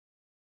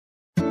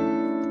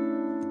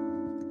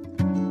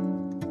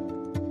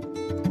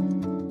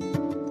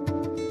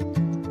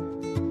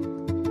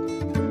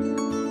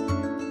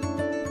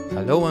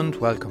Hello and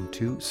welcome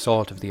to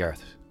Salt of the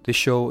Earth. This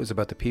show is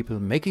about the people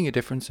making a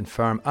difference in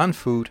farm and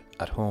food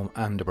at home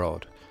and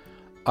abroad.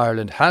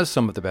 Ireland has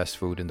some of the best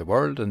food in the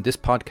world, and this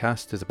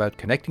podcast is about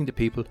connecting the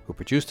people who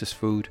produce this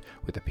food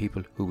with the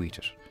people who eat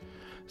it.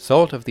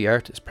 Salt of the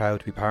Earth is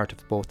proud to be part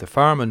of both the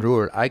Farm and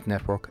Rural Ag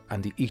Network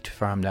and the Eat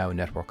Farm Now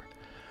network.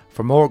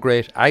 For more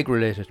great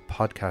ag-related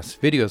podcasts,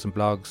 videos and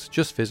blogs,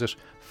 just visit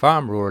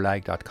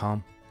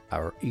farmruralag.com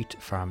or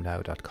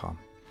eatfarmnow.com.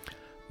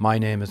 My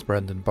name is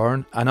Brendan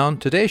Byrne, and on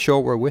today's show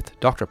we're with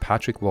Dr.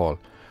 Patrick Wall,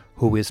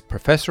 who is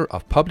Professor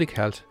of Public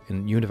Health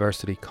in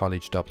University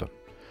College Dublin.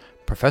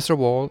 Professor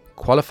Wall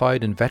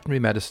qualified in Veterinary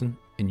Medicine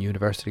in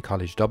University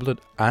College Dublin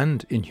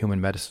and in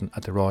Human Medicine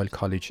at the Royal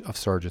College of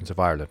Surgeons of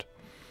Ireland.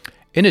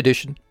 In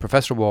addition,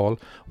 Professor Wall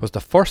was the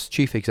first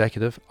Chief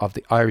Executive of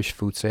the Irish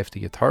Food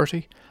Safety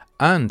Authority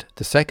and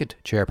the second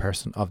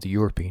Chairperson of the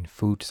European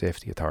Food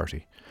Safety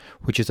Authority,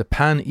 which is a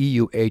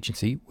pan-EU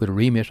agency with a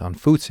remit on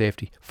food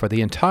safety for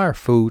the entire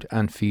food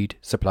and feed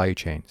supply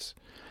chains.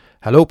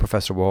 Hello,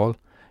 Professor Wall.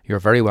 You're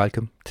very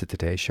welcome to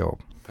today's show.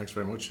 Thanks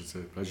very much. It's a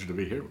pleasure to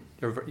be here.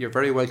 You're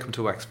very welcome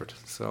to Expert.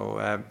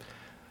 So,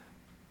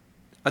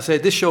 I say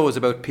this show is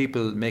about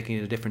people making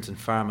a difference in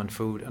farm and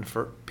food, and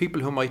for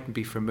people who mightn't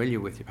be familiar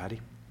with you, Paddy,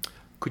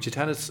 could you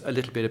tell us a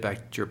little bit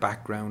about your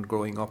background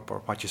growing up or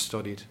what you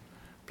studied,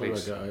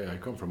 please? Well, I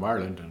come from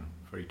Ireland, and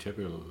very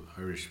typical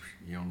Irish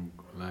young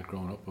lad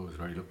growing up. I was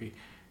very lucky.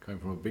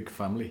 Coming from a big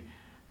family.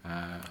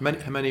 How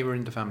many were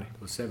in the family? There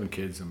were 7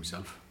 kids and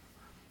myself.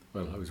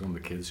 Well, I was one of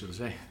the kids, should I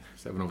say.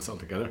 7 of us all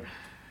together.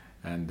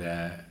 And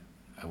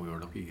we were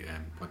lucky.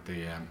 But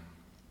the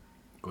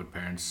good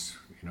parents,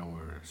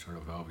 were sort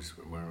of always,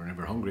 we were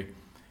never hungry.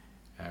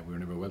 We were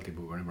never wealthy,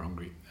 but we were never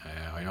hungry.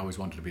 I always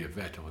wanted to be a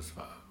vet. I was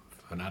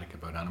fanatic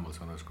about animals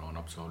when I was growing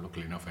up. So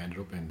luckily enough, I ended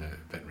up in the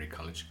veterinary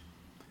college.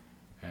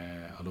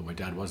 Although my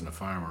dad wasn't a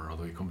farmer,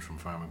 although he comes from a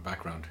farming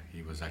background,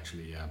 he was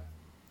actually a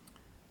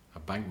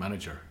bank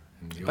manager.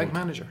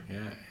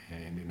 Yeah,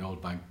 in an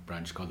old bank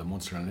branch called the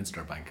Munster and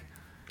Leinster Bank.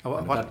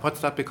 Oh, what's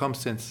that become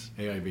since?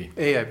 AIB.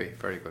 AIB,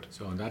 very good.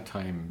 So in that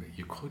time,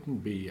 you couldn't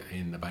be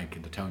in the bank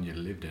in the town you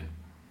lived in,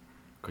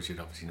 because you'd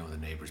obviously know the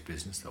neighbour's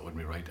business. That wouldn't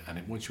be right.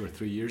 And once you were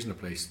 3 years in a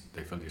place,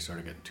 they felt you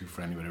started getting too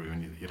friendly with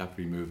everyone. You'd have to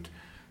be moved.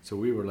 So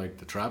we were like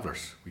the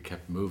travellers. We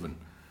kept moving.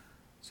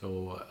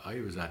 So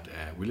I was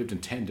we lived in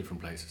 10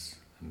 different places,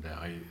 and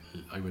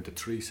I went to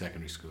 3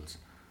 secondary schools.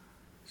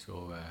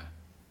 So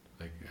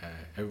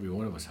every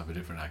one of us have a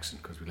different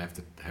accent because we left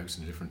the house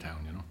in a different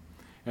town,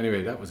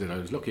 Anyway, that was it. I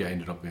was lucky I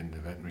ended up in the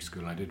veterinary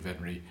school. I did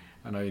veterinary,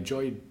 and I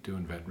enjoyed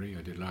doing veterinary.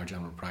 I did large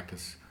animal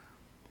practice,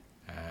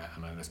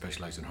 and I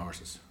specialised in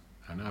horses.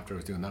 And after I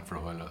was doing that for a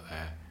while,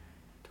 I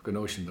took a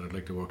notion that I'd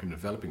like to work in a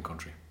developing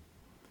country.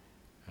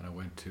 And I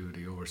went to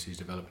the Overseas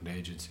Development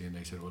Agency, and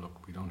they said, well,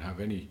 look, we don't have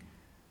any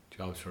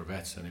jobs for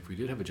vets, and if we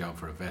did have a job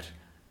for a vet,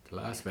 the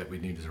last vet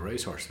we'd need is a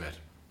racehorse vet.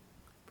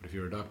 But if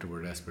you're a doctor,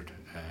 we're desperate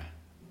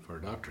for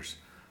doctors.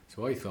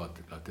 So I thought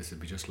that this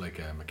would be just like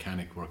a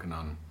mechanic working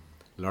on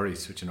lorries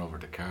switching over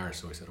to cars.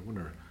 So I said, I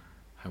wonder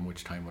how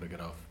much time would I get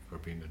off for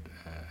being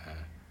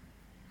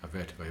a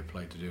vet if I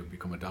applied to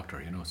become a doctor,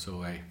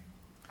 So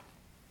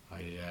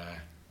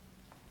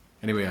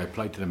anyway, I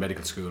applied to the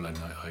medical school and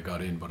I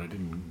got in, but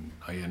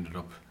I ended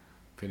up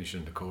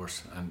finishing the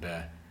course and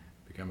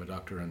became a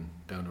doctor, and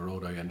down the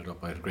road I had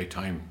a great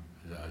time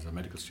as a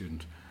medical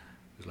student.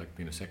 It was like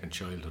being a second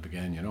childhood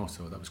again,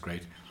 so that was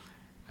great.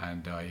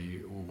 And I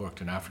worked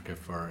in Africa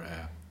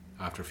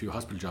after a few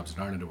hospital jobs in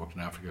Ireland, I worked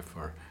in Africa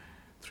for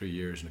 3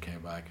 years and I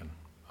came back, and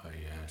I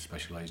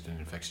specialised in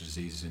infectious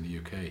diseases in the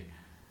UK.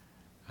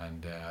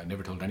 And I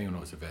never told anyone I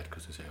was a vet,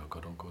 because they say, oh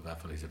God, don't go with that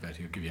fella, he's a vet,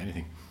 he'll give you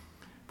anything.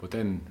 But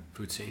then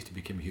food safety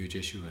became a huge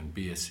issue, and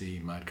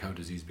BSC, mad cow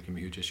disease, became a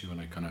huge issue, and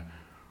I kind of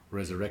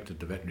resurrected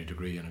the veterinary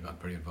degree and I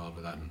got very involved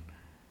with that, and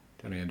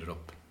then I ended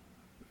up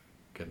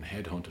getting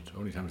headhunted. The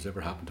only time it's ever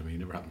happened to me,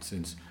 never happened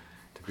since,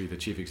 to be the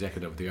Chief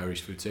Executive of the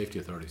Irish Food Safety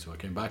Authority. So I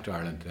came back to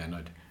Ireland, and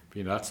at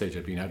that stage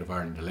I'd been out of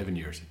Ireland 11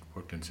 years, I'd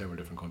worked in several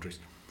different countries.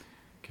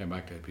 Came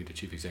back to be the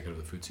Chief Executive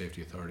of the Food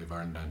Safety Authority of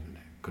Ireland and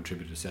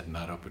contributed to setting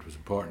that up. It was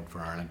important for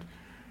Ireland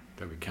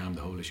that we calmed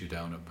the whole issue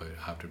down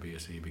after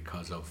BSE,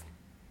 because of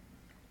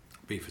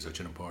beef is such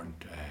an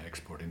important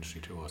export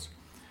industry to us.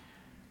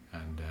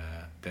 And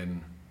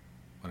then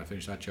when I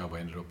finished that job, I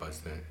ended up as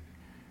the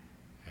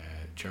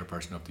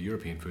Chairperson of the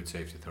European Food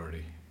Safety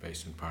Authority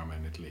based in Parma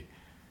in Italy.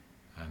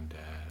 And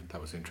that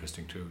was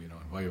interesting too, And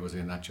why I was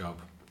in that job,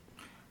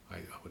 I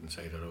wouldn't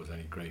say that I was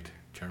any great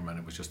chairman.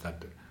 It was just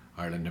that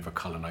Ireland never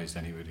colonised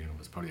anybody, it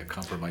was probably a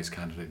compromise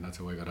candidate, and that's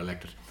how I got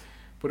elected.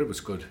 But it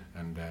was good,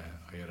 and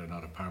I had a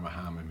lot of Parma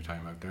ham in my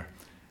time out there.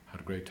 Had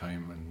a great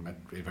time and met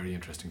very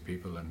interesting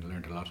people and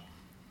learned a lot.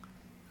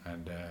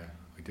 And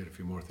I did a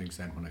few more things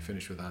then when I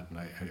finished with that, and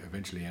I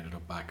eventually ended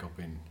up back up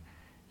in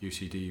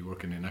UCD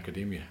working in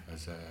academia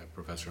as a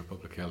Professor of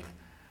Public Health.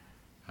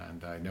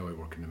 And now I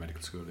work in the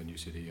medical school in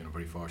UCD, and I'm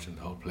very fortunate.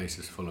 The whole place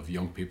is full of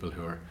young people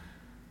who are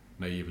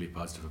naively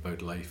positive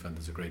about life, and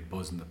there's a great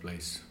buzz in the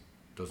place.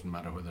 Doesn't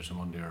matter whether it's a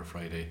Monday or a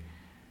Friday.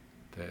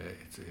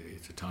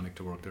 it's a tonic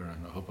to work there,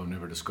 and I hope I'm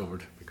never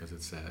discovered, because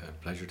it's a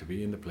pleasure to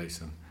be in the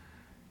place. And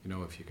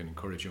if you can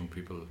encourage young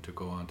people to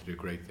go on to do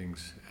great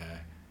things,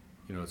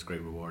 it's a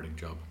great rewarding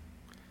job.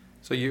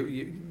 So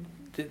you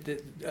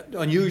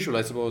unusual,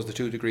 I suppose, the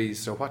 2 degrees.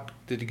 So what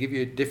did it give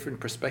you a different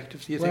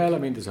perspective, do you think? Well, I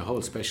mean, there's a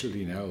whole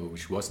specialty now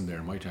which wasn't there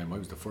in my time. I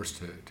was the first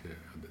the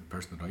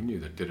person that I knew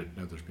that did it.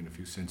 Now there's been a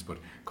few since, but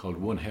called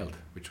One Health,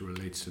 which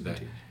relates to the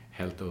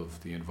health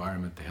of the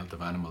environment, the health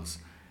of animals,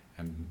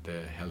 and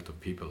the health of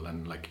people.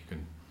 And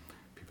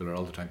people are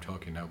all the time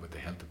talking now, but the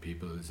health of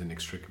people is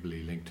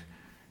inextricably linked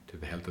to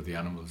the health of the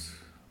animals,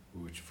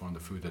 which form the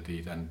food that they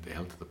eat, and the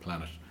health of the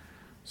planet.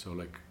 So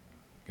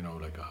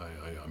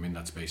I'm in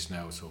that space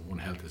now, so One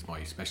Health is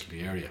my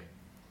specialty area,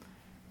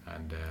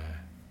 and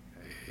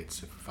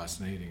it's a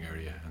fascinating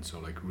area. And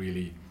so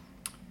really,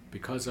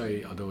 because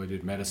although I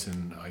did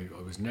medicine, I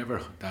was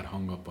never that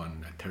hung up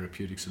on a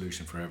therapeutic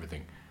solution for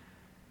everything.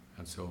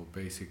 And so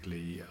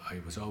basically I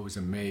was always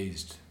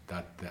amazed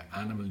that the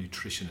animal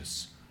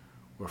nutritionists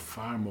were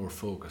far more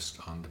focused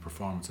on the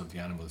performance of the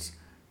animals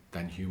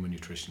than human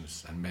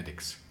nutritionists and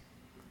medics.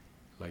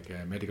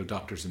 Medical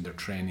doctors in their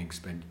training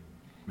spend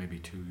maybe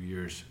 2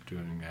 years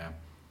doing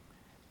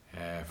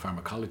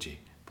pharmacology,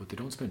 but they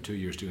don't spend 2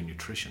 years doing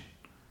nutrition.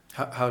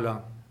 How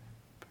long?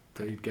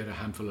 They get a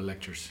handful of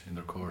lectures in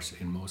their course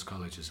in most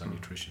colleges on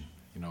nutrition,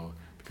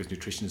 because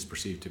nutrition is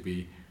perceived to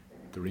be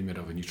the remit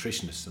of a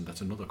nutritionist, and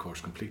that's another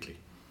course completely.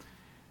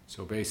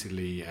 So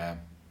basically,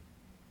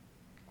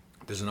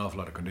 there's an awful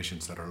lot of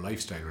conditions that are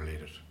lifestyle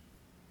related,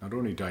 not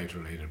only diet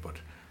related, but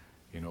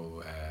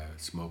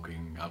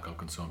smoking, alcohol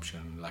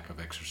consumption, lack of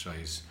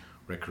exercise,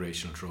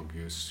 recreational drug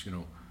use,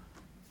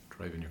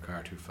 driving your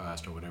car too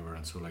fast or whatever.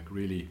 And so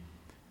really,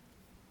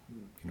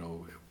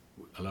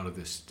 a lot of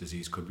this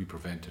disease could be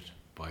prevented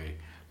by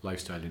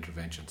lifestyle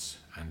interventions,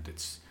 and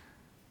it's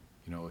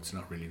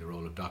not really the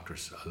role of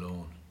doctors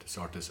alone to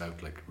sort this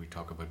out. Like we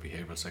talk about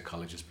behavioural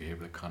psychologists,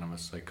 behavioural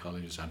economists,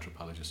 psychologists,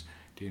 anthropologists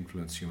to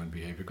influence human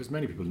behaviour, because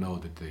many people know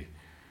that they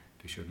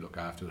should look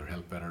after their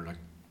health better.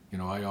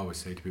 I always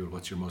say to people,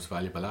 what's your most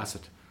valuable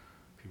asset?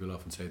 People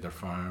often say their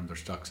farm, their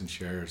stocks and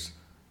shares,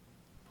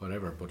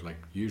 whatever, but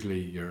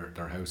usually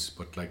their house,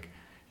 but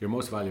your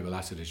most valuable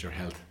asset is your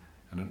health.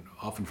 And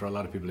often for a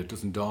lot of people it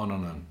doesn't dawn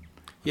on them.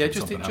 Yeah,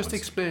 just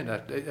explain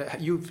that.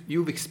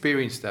 You've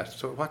experienced that.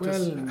 So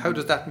how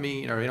does that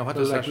mean, or what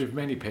does that? We've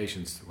many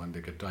patients when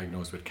they get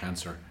diagnosed with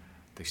cancer,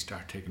 they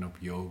start taking up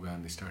yoga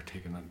and they start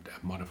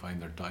modifying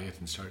their diet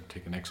and start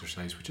taking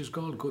exercise, which is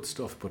all good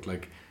stuff. But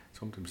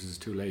sometimes it's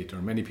too late.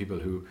 Or many people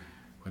who,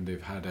 when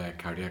they've had a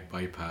cardiac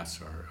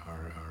bypass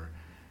or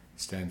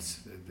stents,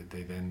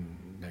 they then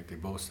they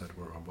boast that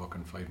we're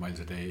walking 5 miles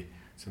a day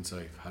since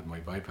I've had my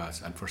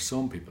bypass. And for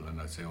some people,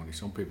 and I'd say only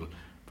some people,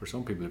 for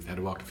some people, if they had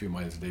walked a few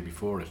miles a day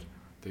before it,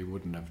 they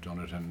wouldn't have done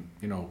it. And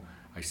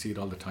I see it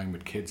all the time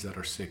with kids that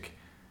are sick.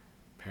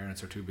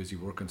 Parents are too busy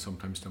working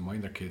sometimes to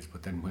mind their kids,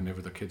 but then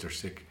whenever their kids are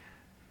sick,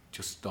 it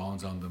just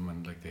dawns on them,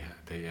 and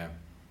they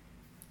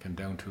can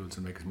down tools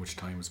and make as much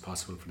time as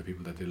possible for the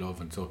people that they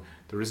love. And so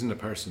there isn't a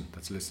person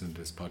that's listening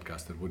to this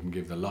podcast that wouldn't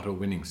give the lotto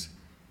winnings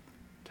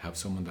to have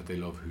someone that they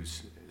love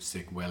who's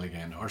sick well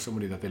again, or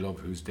somebody that they love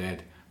who's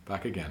dead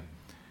back again.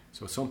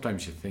 So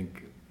sometimes you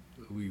think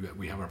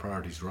we have our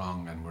priorities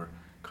wrong, and we're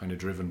kind of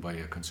driven by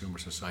a consumer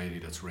society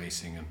that's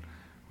racing, and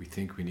we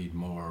think we need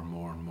more and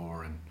more and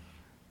more. And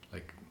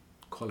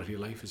quality of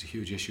life is a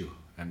huge issue,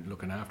 and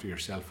looking after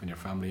yourself and your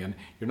family, and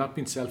you're not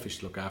being selfish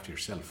to look after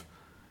yourself.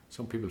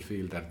 Some people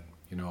feel that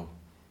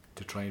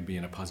to try and be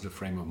in a positive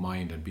frame of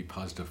mind and be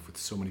positive with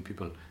so many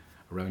people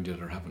around you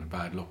that are having a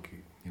bad luck,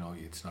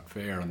 it's not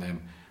fair on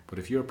them. But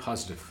if you're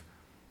positive,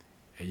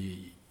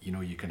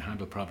 you can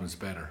handle problems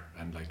better,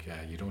 and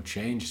you don't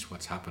change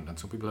what's happened. And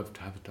some people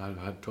have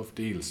had tough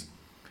deals,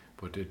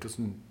 but it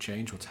doesn't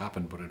change what's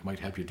happened, but it might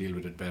help you deal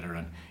with it better.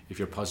 And if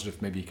you're positive,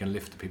 maybe you can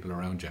lift the people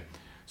around you.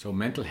 So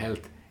mental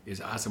health is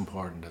as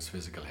important as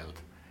physical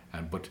health.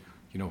 But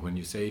when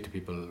you say to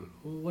people,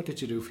 what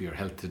did you do for your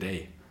health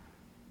today?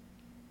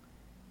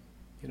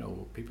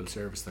 People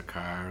service their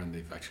car and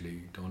they've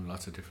actually done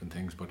lots of different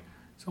things, but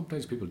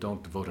sometimes people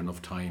don't devote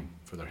enough time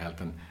for their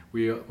health. And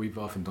we've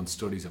often done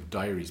studies of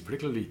diaries,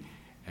 particularly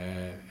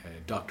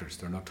doctors.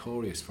 They're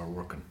notorious for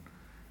working.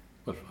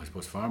 Well, I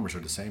suppose farmers are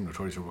the same,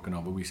 notorious for working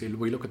on, but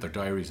we look at their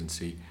diaries and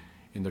see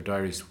in their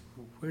diaries,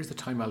 where's the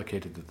time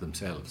allocated to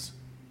themselves?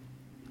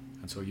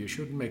 And so you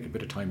should make a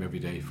bit of time every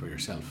day for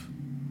yourself.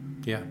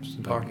 Yeah, it's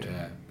important.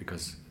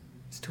 Because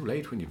it's too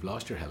late when you've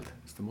lost your health.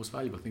 It's the most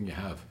valuable thing you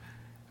have.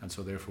 And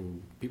so therefore,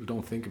 people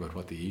don't think about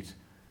what they eat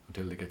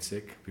until they get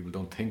sick. People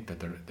don't think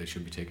that they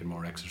should be taking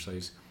more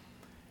exercise.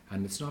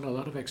 And it's not a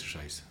lot of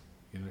exercise.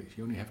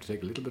 You only have to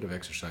take a little bit of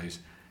exercise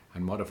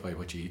and modify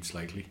what you eat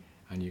slightly,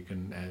 and you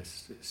can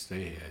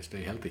stay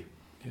healthy.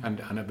 Yeah.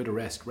 And a bit of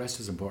rest. Rest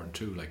is important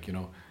too.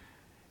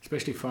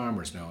 Especially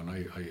farmers now, and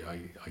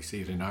I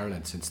see it in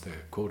Ireland since the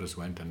quotas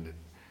went, and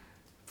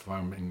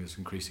farming is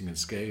increasing in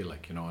scale.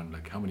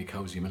 And how many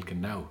cows are you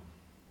milking now?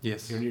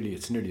 Yes.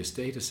 It's nearly a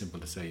status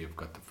symbol to say you've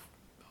got the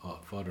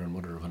father and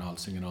mother of an all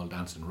singing, all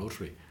dancing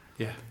rotary.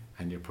 Yeah.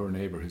 And your poor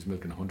neighbour who's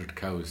milking 100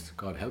 cows,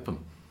 God help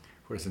him.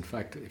 Whereas in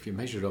fact, if you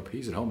measure it up,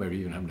 he's at home maybe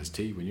even having his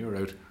tea. When you're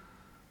out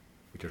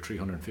with your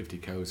 350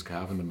 cows,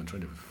 calving them and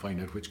trying to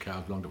find out which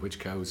calves belong to which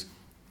cows,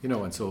 you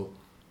know, and so...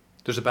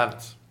 There's a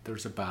balance.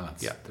 There's a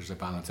balance. Yeah. There's a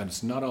balance. And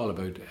it's not all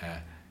about...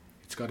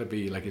 it's got to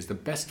be like, is the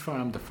best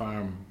farm the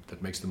farm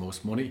that makes the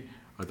most money,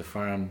 or the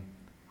farm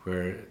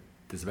where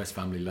there's the best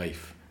family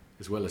life,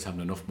 as well as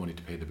having enough money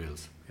to pay the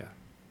bills? Yeah,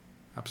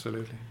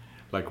 absolutely.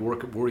 Like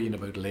worrying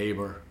about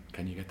labour.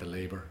 Can you get the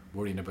labour?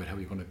 Worrying about how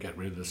you're going to get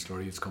rid of the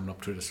slurry that's coming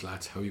up through the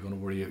slats. How are you going to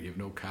worry? You have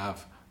no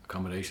calf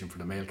accommodation for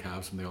the male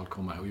calves when they all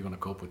come. How are you going to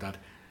cope with that?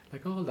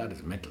 Like, all that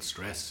is mental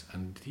stress,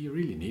 and do you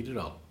really need it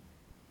all?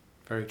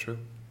 Very true.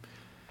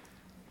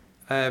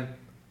 At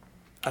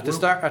the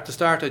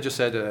start, I just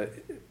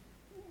said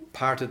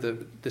part of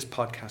this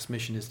podcast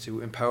mission is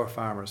to empower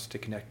farmers to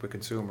connect with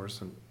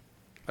consumers, and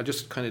I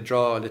just kind of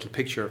draw a little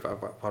picture of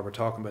what we're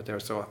talking about there.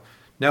 So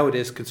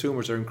nowadays,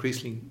 consumers are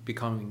increasingly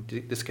becoming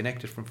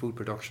disconnected from food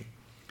production.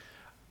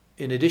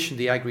 In addition,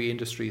 the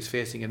agri-industry is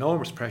facing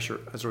enormous pressure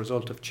as a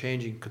result of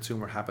changing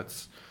consumer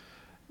habits,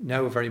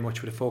 now very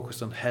much with a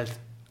focus on health,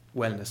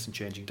 wellness and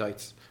changing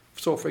diets.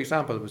 So, for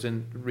example, it was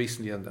in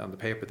recently on the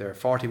paper there,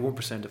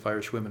 41% of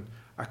Irish women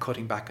are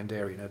cutting back on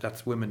dairy. Now,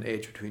 that's women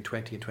aged between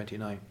 20 and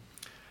 29.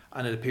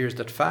 And it appears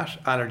that fat,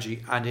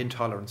 allergy and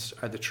intolerance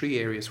are the three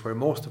areas where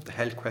most of the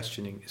health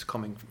questioning is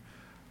coming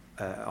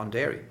on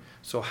dairy.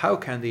 So how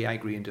can the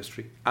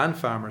agri-industry and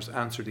farmers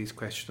answer these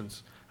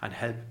questions and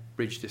help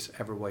bridge this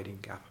ever-widening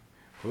gap?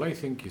 Well, I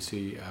think, you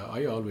see,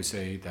 I always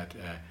say that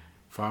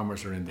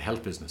farmers are in the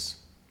health business,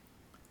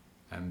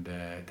 and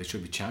they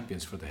should be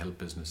champions for the health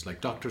business.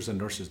 Like doctors and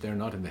nurses, they're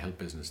not in the health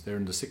business, they're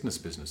in the sickness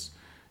business.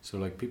 So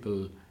like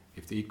people,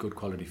 if they eat good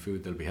quality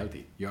food, they'll be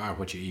healthy. You are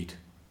what you eat.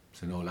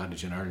 It's an old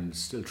adage in Ireland,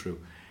 it's still true.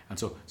 And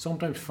so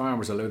sometimes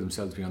farmers allow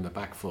themselves to be on the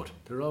back foot.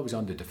 They're always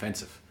on the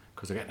defensive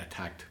because they're getting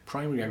attacked.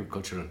 Primary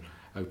agricultural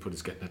output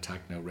is getting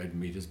attacked now. Red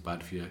meat is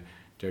bad for you.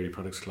 Dairy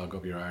products clog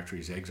up your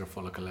arteries. Eggs are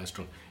full of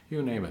cholesterol.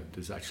 You name it.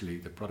 There's actually,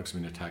 the products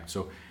have been attacked.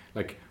 So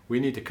like, we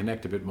need to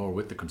connect a bit more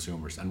with the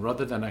consumers. And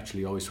rather than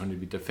actually always trying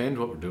to defend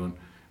what we're doing,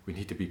 we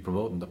need to be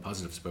promoting the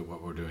positives about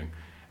what we're doing.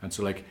 And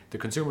so like, the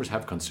consumers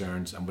have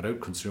concerns, and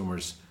without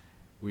consumers,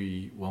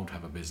 we won't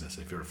have a business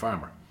if you're a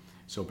farmer.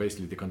 So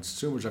basically, the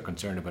consumers are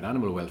concerned about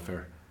animal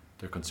welfare,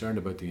 they're concerned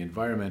about the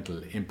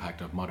environmental impact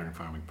of modern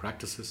farming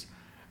practices,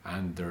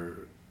 and they're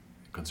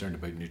concerned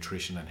about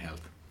nutrition and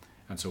health.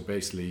 And so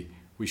basically,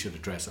 we should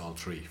address all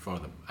three for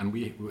them. And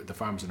the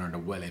farmers in Ireland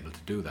are well able to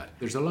do that.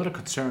 There's a lot of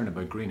concern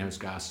about greenhouse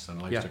gases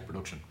and livestock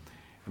production.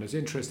 And it's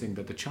interesting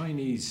that the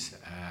Chinese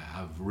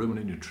have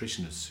ruminant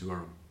nutritionists who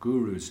are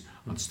gurus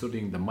on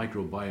studying the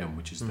microbiome,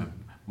 which is the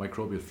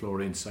microbial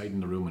flora inside in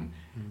the rumen.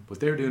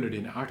 But they're doing it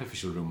in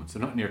artificial rumens.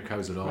 They're not near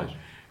cows at all. Right.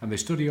 And they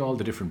study all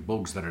the different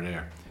bugs that are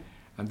there.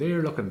 And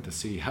they're looking to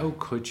see how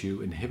could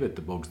you inhibit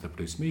the bugs that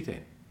produce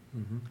methane.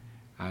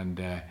 And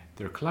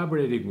they're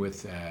collaborating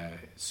with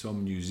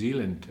some New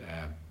Zealand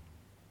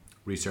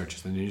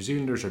researchers. And the New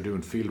Zealanders are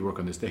doing field work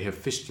on this. They have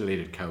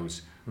fistulated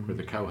cows where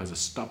the cow has a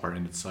stopper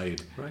in its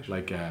side,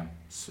 like a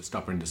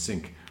stopper in the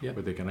sink, where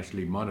they can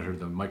actually monitor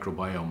the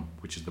microbiome,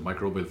 which is the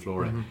microbial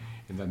flora.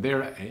 And then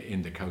they're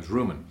in the cow's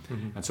rumen.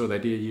 And so the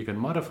idea, you can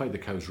modify the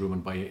cow's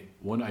rumen by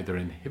one, either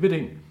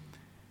inhibiting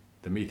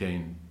the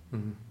methane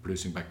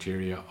producing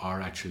bacteria,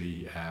 or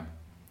actually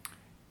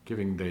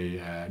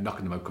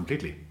knocking them out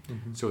completely.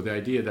 So the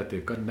idea that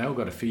they've now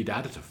got a feed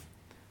additive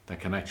that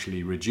can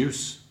actually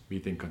reduce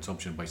methane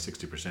consumption by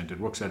 60%. It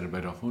works out at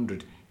about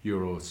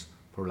 €100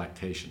 per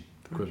lactation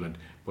equivalent,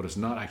 but it's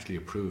not actually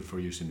approved for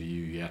use in the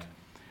EU yet.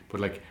 But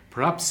like,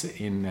 perhaps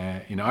in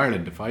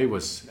Ireland, if I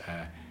was,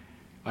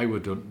 I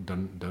would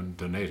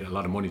donate a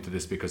lot of money to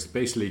this, because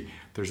basically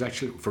there's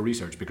actually, for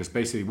research, because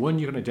basically, one,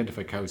 you can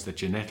identify cows that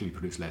genetically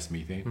produce less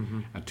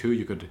methane, and two,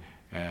 you could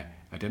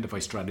identify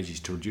strategies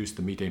to reduce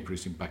the methane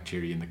producing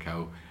bacteria in the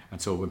cow.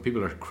 And so when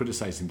people are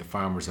criticising the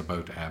farmers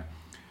about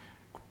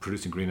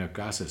producing greenhouse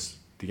gases,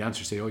 the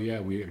answer say, oh yeah,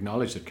 we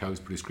acknowledge that cows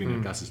produce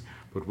greenhouse gases,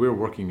 but we're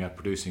working at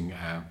producing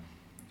a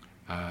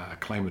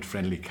climate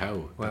friendly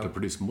cow that will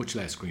produce much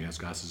less greenhouse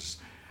gases.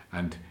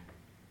 And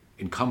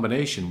in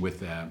combination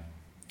with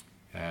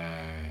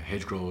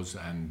hedgerows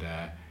and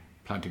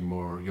planting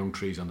more young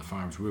trees on the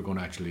farms,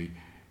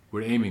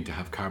 we're aiming to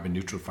have carbon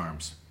neutral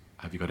farms.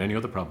 Have you got any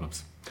other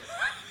problems?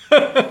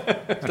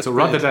 And so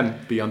rather than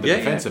be on the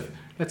defensive,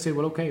 let's say,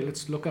 well, okay,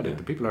 let's look at it.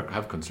 The people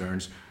have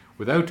concerns.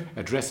 Without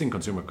addressing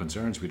consumer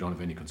concerns, we don't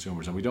have any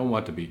consumers, and we don't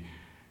want to be.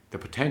 The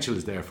potential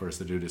is there for us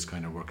to do this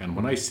kind of work. And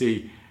when I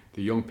see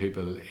the young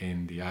people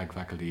in the ag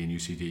faculty in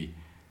UCD,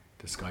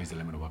 the sky's the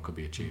limit of what could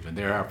be achieved. And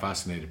they are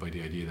fascinated by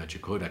the idea that you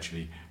could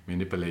actually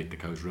manipulate the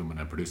cow's rumen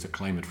and produce a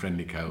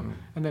climate-friendly cow.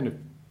 And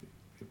then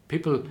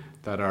people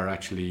that are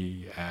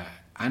actually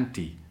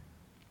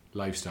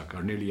anti-livestock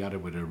are nearly at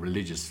it with a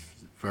religious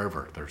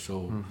fervour. They're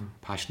so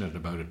passionate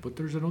about it. But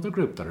there's another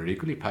group that are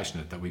equally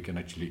passionate that we can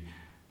actually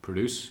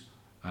produce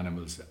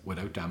animals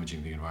without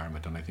damaging the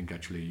environment. And I think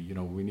actually,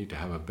 we need to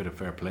have a bit of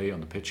fair play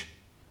on the pitch.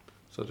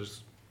 So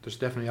there's there's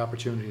definitely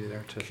opportunity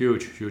there to...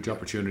 Huge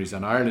opportunities,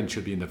 and Ireland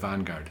should be in the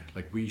vanguard.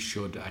 Like, we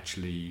should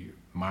actually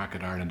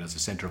market Ireland as a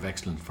centre of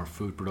excellence for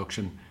food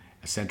production,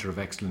 a centre of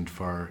excellence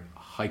for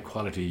high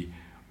quality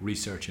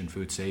research in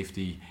food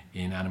safety,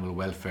 in animal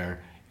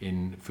welfare,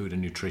 in food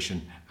and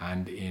nutrition,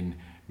 and in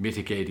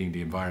mitigating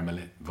the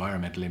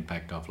environmental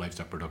impact of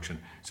livestock production,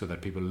 so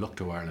that people look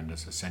to Ireland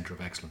as a centre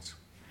of excellence.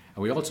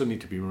 And we also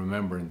need to be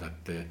remembering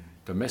that the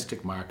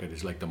domestic market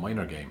is like the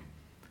minor game.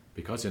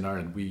 Because in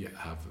Ireland we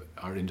have,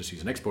 our industry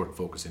is an export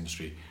focused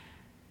industry,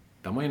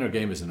 the minor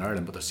game is in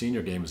Ireland, but the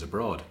senior game is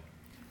abroad.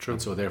 True.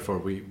 And so therefore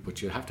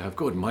but you have to have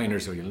good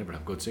minors or you'll never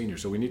have good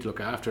seniors. So we need to look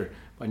after,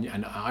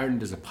 and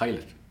Ireland is a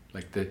pilot.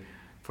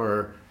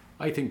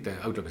 I think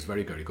the outlook is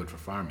very, very good for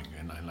farming,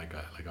 and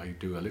I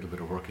do a little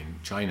bit of work in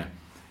China,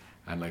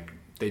 and like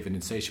they've an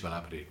insatiable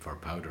appetite for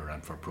powder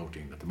and for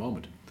protein at the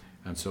moment,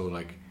 and so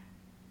like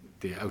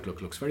the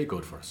outlook looks very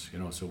good for us,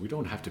 so we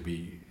don't have to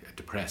be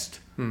depressed.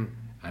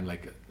 And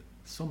like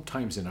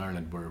sometimes in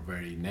Ireland we're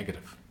very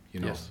negative,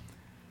 Yes.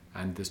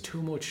 And there's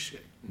too much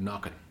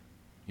knocking,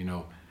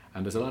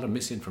 and there's a lot of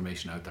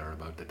misinformation out there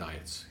about the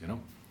diets,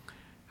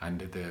 and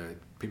the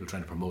people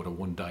trying to promote a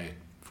one diet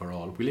for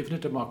all. We live in a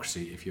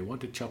democracy. If you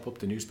want to chop up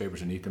the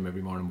newspapers and eat them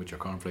every morning with your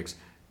cornflakes,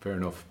 fair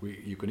enough.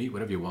 You can eat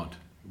whatever you want.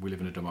 We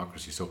live in a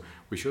democracy, so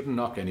we shouldn't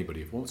knock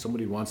anybody. If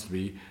somebody wants to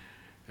be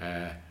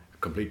a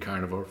complete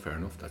carnivore, fair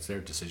enough, that's their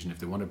decision. If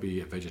they want to be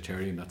a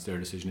vegetarian, that's their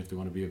decision. If they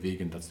want to be a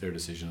vegan, that's their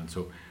decision. And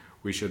so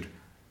we should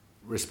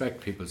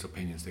respect people's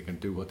opinions. They can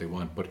do what they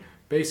want. But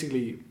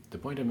basically, the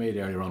point I made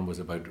earlier on was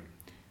about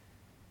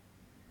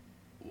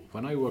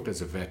when I worked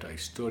as a vet, I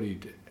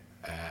studied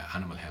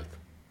animal health.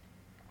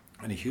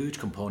 And a huge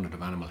component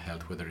of animal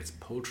health, whether it's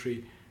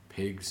poultry,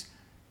 pigs,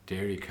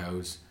 dairy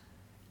cows,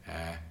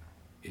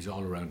 is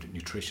all around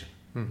nutrition,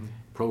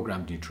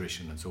 programmed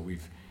nutrition. And so we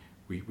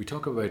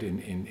talk about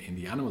in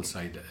the animal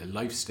side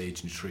life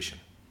stage nutrition.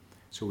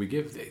 So we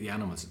give the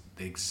animals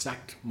the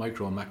exact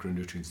micro and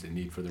macronutrients they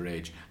need for their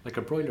age. Like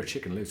a broiler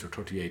chicken lives for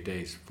 38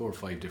 days, 4 or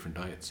 5 different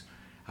diets.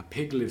 A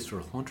pig lives for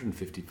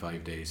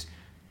 155 days,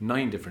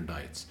 9 different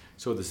diets.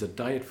 So there's a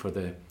diet for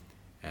the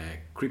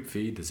creep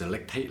feed, there's a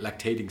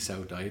lactating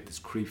sow diet, there's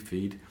creep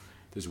feed,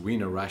 there's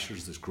weaner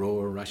rations, there's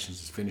grower rations,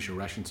 there's finisher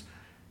rations.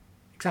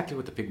 Exactly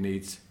what the pig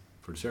needs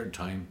for a certain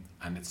time,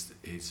 and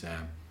his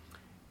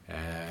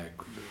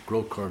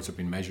growth curves have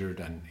been measured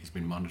and he's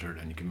been monitored,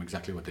 and you give them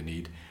exactly what they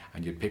need,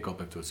 and you pick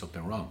up if there's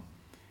something wrong.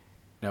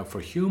 Now for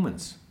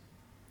humans,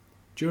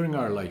 during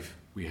our life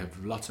we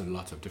have lots and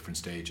lots of different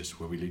stages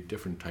where we need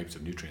different types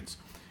of nutrients.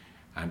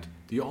 And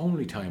the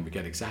only time we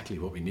get exactly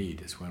what we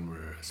need is when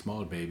we're a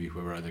small baby,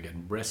 where we're either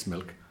getting breast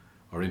milk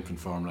or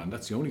infant formula, and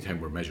that's the only time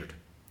we're measured.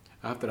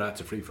 After that,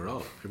 it's a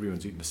free-for-all.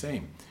 Everyone's eating the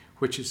same,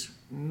 which is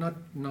not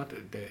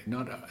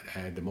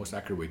the most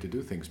accurate way to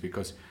do things,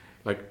 because,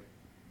 like,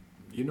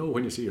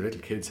 when you see your little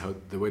kids,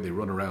 the way they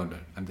run around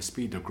and the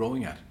speed they're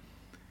growing at.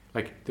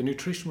 Like, the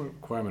nutrition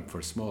requirement for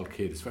a small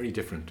kid is very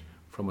different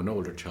from an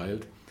older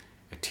child.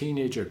 A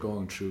teenager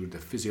going through the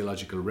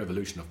physiological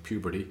revolution of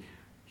puberty,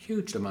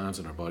 huge demands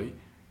on our body.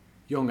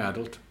 Young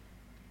adult,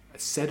 a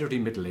sedentary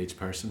middle-aged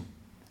person,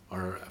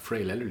 or a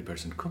frail elderly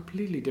person,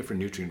 completely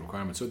different nutrient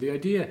requirements. So the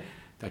idea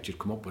that you'd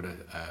come up with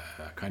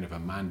a kind of a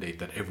mandate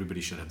that everybody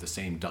should have the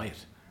same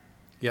diet.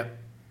 Yeah.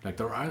 Like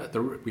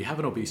we have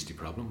an obesity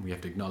problem, we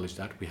have to acknowledge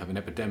that. We have an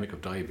epidemic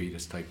of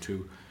diabetes type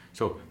 2.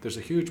 So there's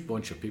a huge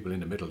bunch of people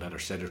in the middle that are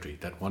sedentary,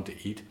 that want to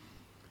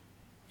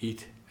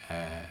eat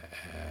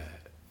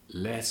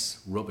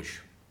less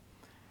rubbish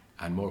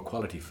and more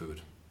quality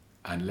food,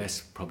 and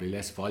probably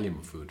less volume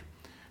of food.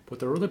 But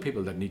there are other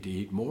people that need to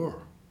eat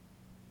more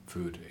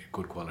food,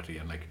 good quality.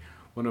 And like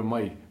one of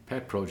my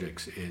pet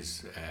projects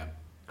is,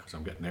 because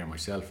I'm getting there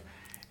myself,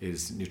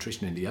 is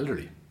nutrition in the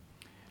elderly.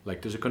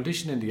 Like there's a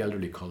condition in the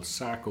elderly called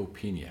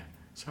sarcopenia.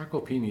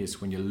 Sarcopenia is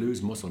when you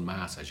lose muscle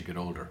mass as you get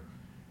older,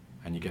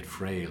 and you get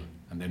frail,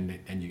 and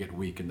then you get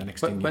weak, and the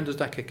next thing. When does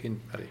that kick in,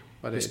 Paddy?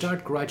 You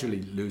start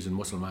gradually losing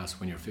muscle mass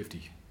when you're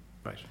 50.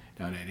 Right.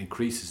 Now it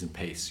increases in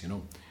pace,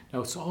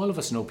 Now, so all of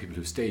us know people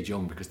who stayed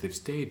young because they've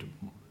stayed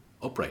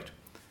upright.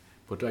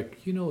 But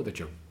like, that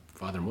your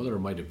father and mother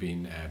might have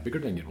been bigger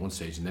than you at one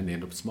stage, and then they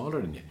end up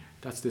smaller than you.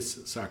 That's this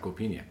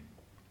sarcopenia.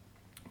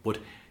 But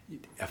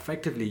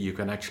effectively, you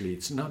can actually,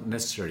 it's not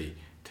necessary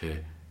to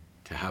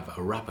have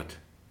a rapid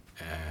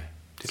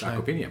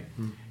sarcopenia.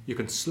 You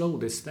can slow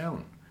this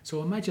down.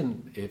 So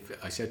imagine if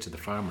I said to the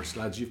farmers,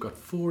 lads, you've got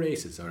 4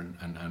 aces,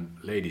 and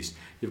ladies,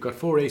 you've got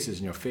 4 aces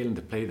and you're failing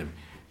to play them.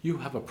 You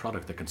have a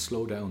product that can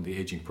slow down the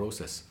aging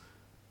process.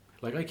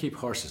 Like I keep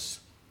horses.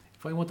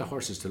 If I want the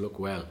horses to look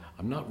well,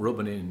 I'm not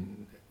rubbing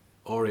in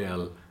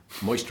L'Oreal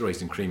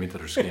moisturising cream into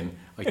their skin.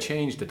 I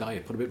change the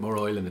diet, put a bit more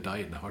oil in the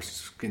diet, and the horse's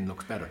skin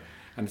looks better.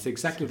 And it's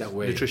exactly that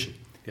way. Nutrition.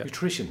 Yeah.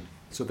 Nutrition.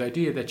 So the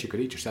idea that you could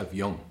eat yourself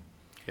young.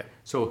 Yeah.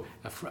 So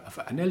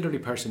an elderly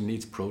person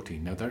needs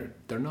protein. Now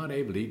they're not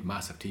able to eat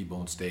massive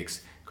T-bone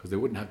steaks because they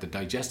wouldn't have the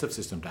digestive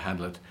system to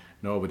handle it,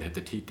 nor would they have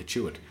the teeth to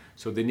chew it.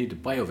 So they need the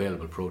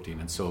bioavailable protein.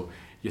 And so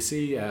you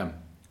see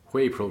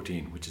whey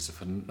protein, which is a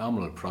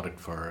phenomenal product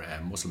for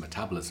muscle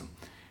metabolism,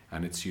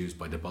 and it's used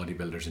by the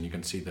bodybuilders, and you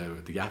can see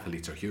the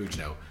athletes are huge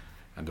now,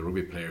 and the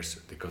rugby players,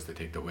 because they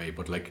take the whey.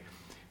 But like,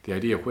 the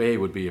idea of whey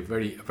would be a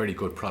very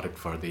good product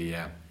for the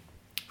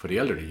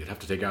elderly. You'd have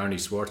to take Arnie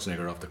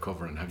Schwarzenegger off the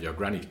cover and have your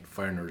granny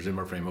firing her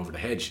Zimmer frame over the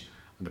hedge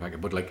on the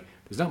packet. But like,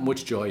 there's not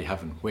much joy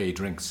having whey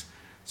drinks.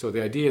 So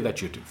the idea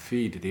that you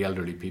feed the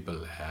elderly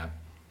people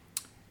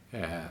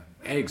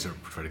eggs are,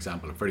 for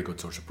example, a very good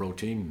source of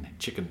protein.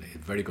 Chicken is a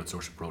very good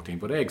source of protein.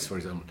 But eggs, for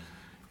example,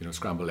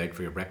 scrambled egg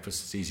for your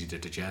breakfast, it's easy to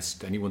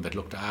digest. Anyone that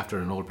looked after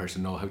an old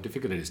person know how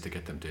difficult it is to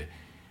get them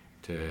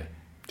to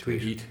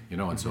eat,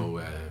 and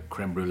so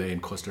creme brulee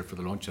and custard for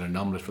the lunch and an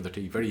omelette for the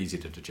tea, very easy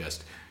to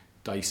digest.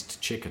 Diced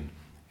chicken,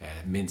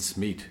 mince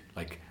meat,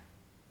 like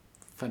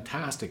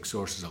fantastic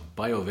sources of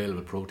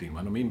bioavailable protein.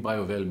 When I mean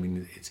bioavailable, I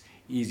mean it's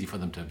easy for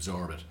them to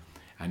absorb it.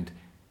 And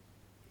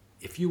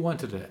if you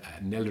wanted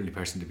an elderly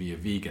person to be a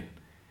vegan,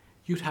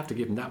 you'd have to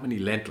give them that many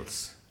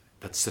lentils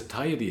that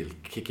satiety will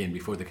kick in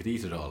before they could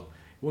eat it all.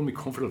 It wouldn't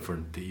be comfortable for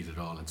them to eat it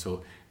all. And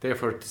so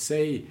therefore, to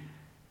say,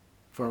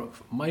 for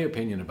my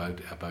opinion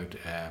about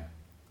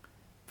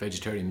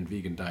vegetarian and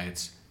vegan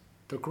diets,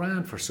 they're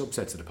grand for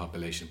subsets of the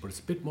population, but it's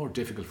a bit more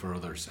difficult for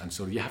others. And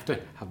so you have to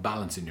have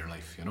balance in your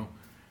life,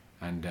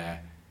 and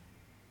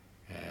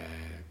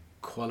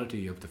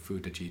quality of the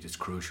food that you eat is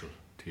crucial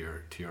to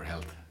your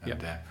health.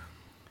 And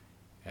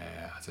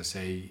as I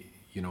say,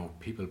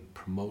 people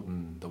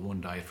promoting the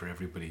one diet for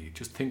everybody.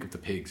 Just think of the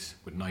pigs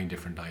with 9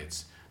 different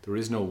diets. There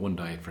is no one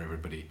diet for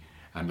everybody.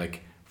 And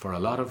like, for a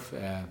lot of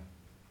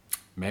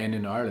men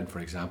in Ireland, for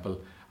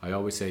example, I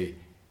always say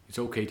it's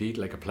okay to eat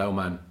like a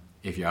ploughman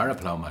if you are a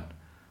ploughman.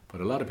 But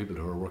a lot of people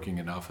who are working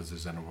in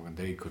offices and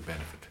they could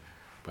benefit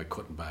by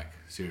cutting back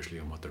seriously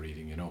on what they're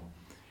eating.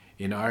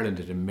 In Ireland,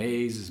 it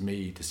amazes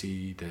me to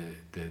see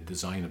the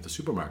design of the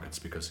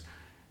supermarkets, because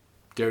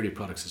dairy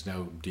products is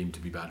now deemed to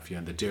be bad for you,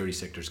 and the dairy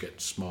sector is getting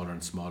smaller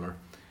and smaller.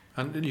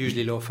 And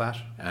usually low fat.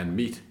 And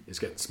meat is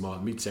getting small.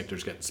 Meat sector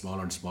is getting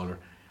smaller and smaller.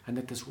 And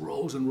that there's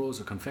rows and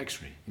rows of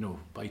confectionery.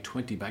 Buy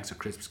 20 bags of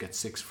crisps, get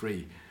 6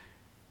 free.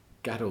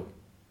 Gatto,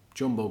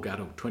 jumbo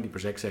Gatto,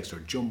 20% extra.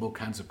 Jumbo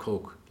cans of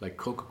Coke, like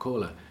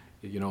Coca-Cola.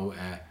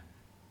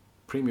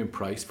 Premium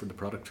price for the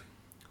product.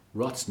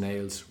 Rots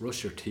nails,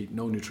 rust your teeth,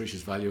 no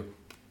nutritious value.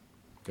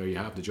 There you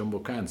have the jumbo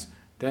cans.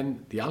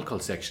 Then the alcohol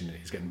section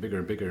is getting bigger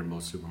and bigger in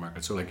most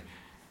supermarkets. So like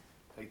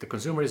the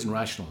consumer isn't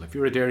rational. If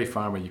you're a dairy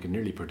farmer, you can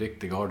nearly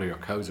predict the order your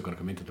cows are going to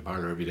come into the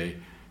parlour every day.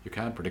 You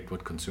can't predict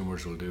what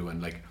consumers will do,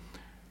 and like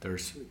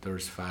there's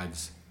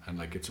fads, and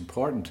like it's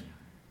important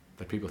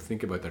that people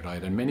think about their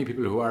diet. And many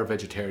people who are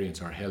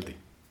vegetarians are healthy.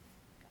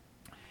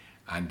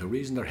 And the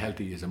reason they're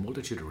healthy is a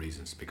multitude of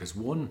reasons. Because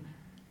one,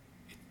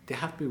 they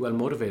have to be well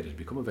motivated to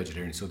become a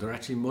vegetarian. So they're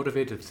actually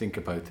motivated to think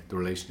about the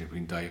relationship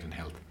between diet and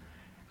health.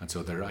 And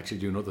so they're actually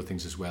doing other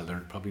things as well. They're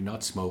probably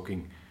not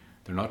smoking,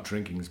 they're not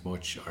drinking as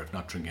much, or if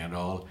not drinking at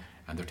all,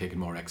 and they're taking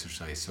more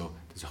exercise. So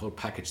there's a whole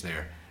package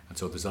there. And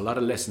so there's a lot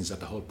of lessons that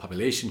the whole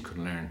population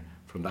can learn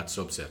from that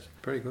subset.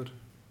 Very good.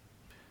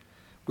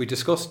 We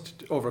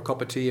discussed over a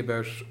cup of tea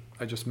about,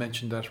 I just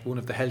mentioned that one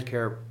of the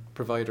healthcare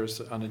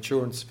providers on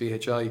insurance,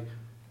 VHI,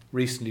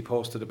 recently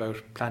posted about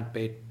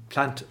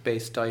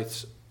plant-based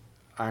diets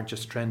aren't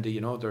just trendy,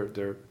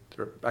 they're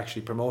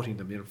actually promoting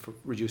them, for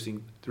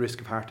reducing the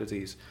risk of heart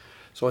disease.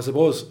 So I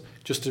suppose,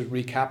 just to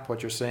recap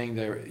what you're saying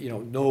there,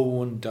 no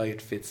one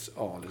diet fits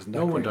all, isn't that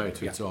No one correct? diet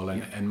fits all,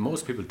 and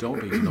most people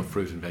don't eat enough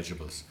fruit and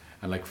vegetables.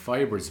 And like,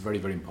 fibre is very,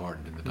 very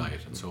important in the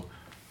diet, and so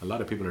a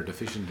lot of people are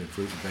deficient in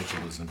fruit and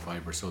vegetables and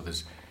fibre, so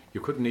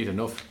you couldn't eat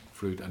enough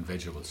fruit and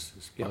vegetables.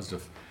 It's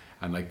positive.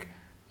 And like,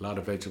 a lot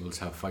of vegetables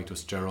have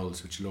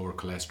phytosterols, which lower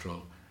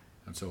cholesterol,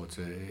 and so it's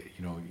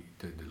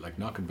like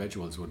knocking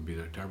vegetables wouldn't be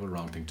a terrible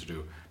wrong thing to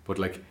do. But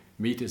like,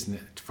 meat isn't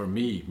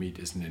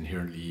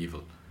inherently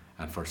evil,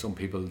 and for some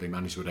people they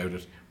manage without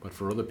it, but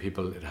for other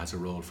people it has a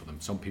role for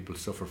them. Some people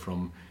suffer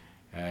from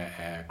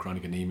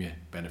chronic anemia,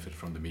 benefit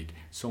from the meat.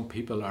 Some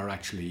people are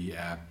actually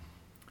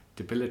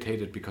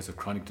debilitated because of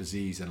chronic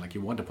disease, and like,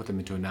 you want to put them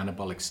into an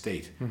anabolic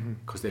state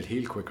because they'll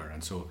heal quicker.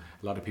 And so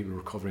a lot of people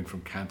recovering from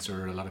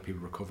cancer, a lot of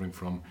people recovering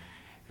from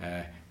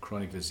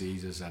chronic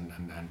diseases and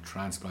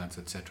transplants,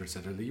 etc.,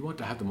 etc. You want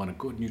to have them on a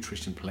good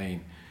nutrition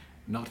plane,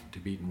 not to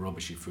be eating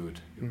rubbishy food,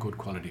 good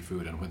quality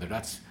food. And whether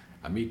that's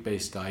a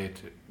meat-based diet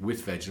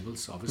with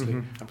vegetables,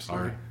 obviously,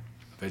 or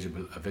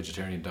a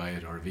vegetarian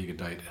diet or a vegan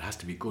diet, it has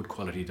to be good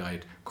quality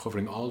diet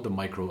covering all the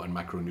micro and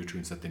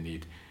macronutrients that they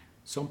need.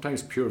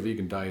 Sometimes pure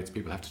vegan diets,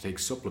 people have to take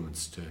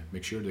supplements to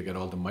make sure they get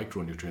all the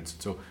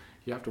micronutrients. So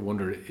you have to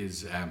wonder,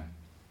 is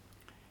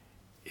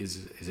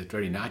it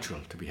very natural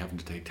to be having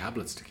to take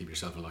tablets to keep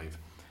yourself alive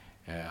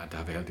and to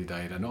have a healthy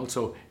diet? And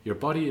also, your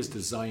body is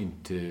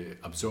designed to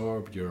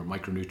absorb your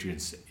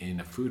micronutrients in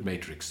a food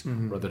matrix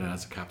rather than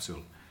as a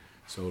capsule.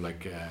 So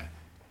like,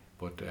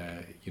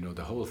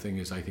 the whole thing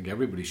is, I think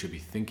everybody should be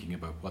thinking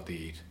about what they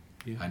eat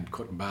and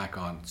cutting back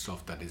on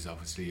stuff that is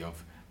obviously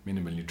of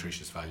minimal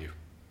nutritious value.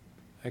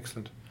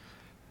 Excellent.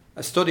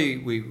 A study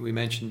we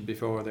mentioned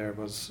before there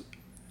was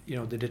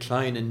the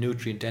decline in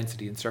nutrient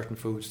density in certain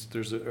foods.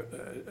 There's a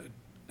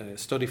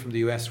study from the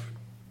US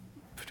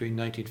between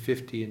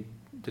 1950 and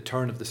the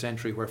turn of the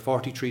century where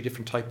 43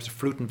 different types of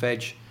fruit and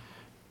veg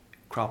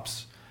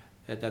crops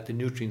that the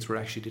nutrients were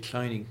actually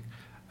declining.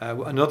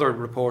 Another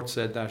report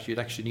said that you'd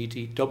actually need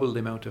to eat double the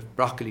amount of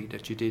broccoli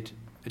that you did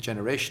a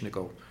generation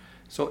ago.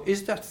 So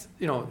is that,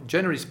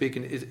 generally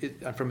speaking,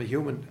 and from a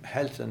human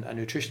health and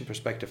nutrition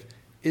perspective,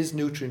 is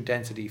nutrient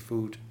density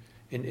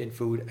in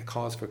food a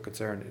cause for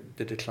concern,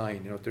 the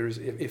decline?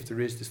 If there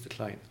is this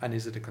decline, and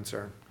is it a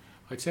concern?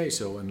 I'd say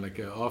so, and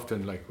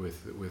often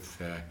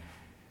with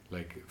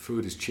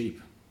food is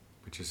cheap,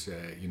 which is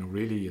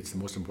really it's the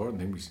most important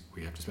thing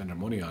we have to spend our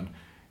money on,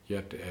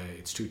 yet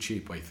it's too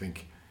cheap, I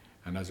think,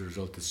 and as a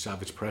result there's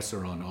savage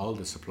pressure on all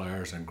the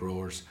suppliers and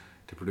growers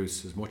to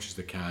produce as much as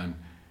they can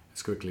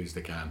as quickly as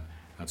they can,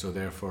 and so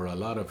therefore a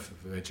lot of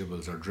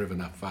vegetables are driven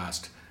that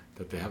fast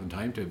that they haven't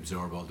time to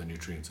absorb all the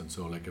nutrients, and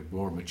so a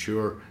more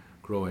mature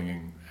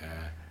growing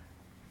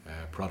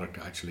product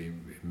actually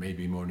may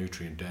be more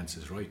nutrient dense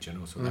is right,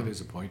 so that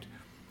is a point.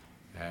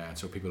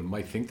 So people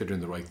might think they're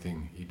doing the right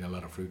thing, eating a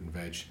lot of fruit and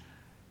veg,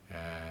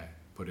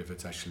 but if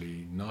it's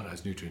actually not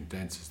as nutrient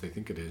dense as they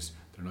think it is,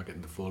 they're not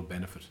getting the full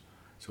benefit.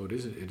 So it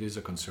is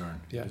a concern.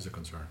 Yeah. It is a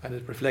concern. And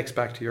it reflects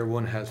back to your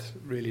One Health,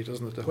 really,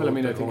 doesn't it?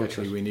 I think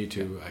actually we need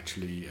to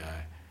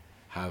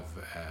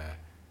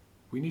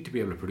we need to be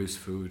able to produce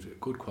food,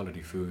 good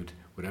quality food,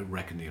 without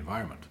wrecking the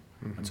environment.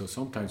 Mm-hmm. And so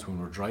sometimes when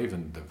we're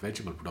driving the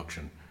vegetable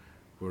production,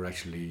 we're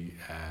actually,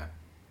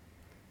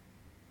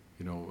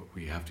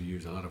 we have to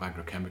use a lot of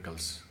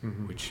agrochemicals,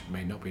 mm-hmm. which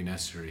may not be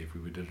necessary if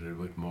we did it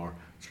with more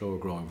slower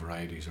growing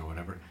varieties or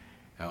whatever.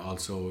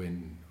 Also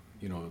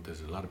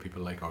there's a lot of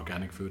people like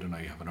organic food, and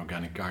I have an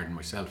organic garden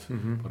myself,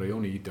 mm-hmm. but I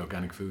only eat the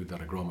organic food that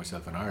I grow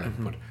myself in Ireland.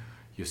 Mm-hmm. But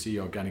you see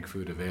organic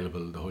food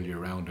available the whole year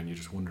round, and you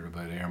just wonder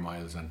about air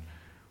miles and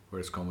where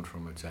it's coming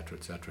from, etc.,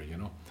 etc.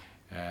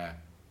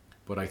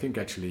 But I think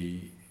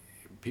actually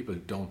people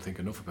don't think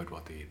enough about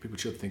what they eat. People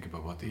should think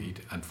about what they eat,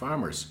 and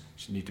farmers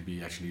should need to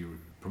be actually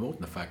promoting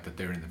the fact that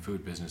they're in the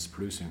food business,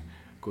 producing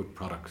good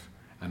product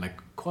and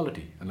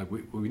quality, and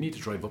we need to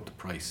drive up the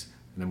price,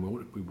 and then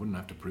we wouldn't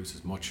have to produce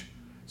as much.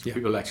 So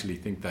people actually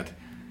think that,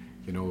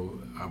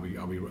 are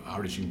we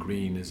origin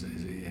green is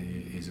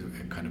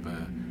a kind of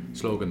a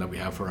slogan that we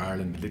have for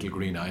Ireland, the little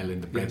green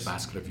island, the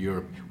breadbasket of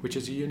Europe, which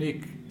is a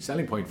unique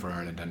selling point for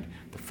Ireland, and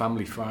the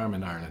family farm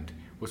in Ireland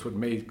was what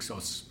makes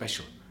us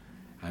special.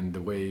 And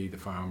the way the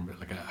farm,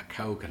 a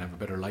cow can have a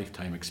better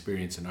lifetime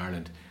experience in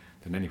Ireland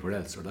than anywhere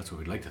else, or that's what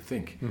we'd like to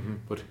think. Mm-hmm.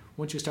 But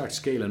once you start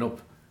scaling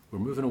up, we're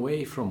moving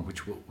away from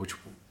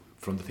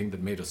from the thing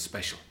that made us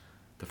special,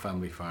 the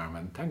family farm.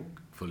 And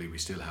thankfully we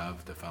still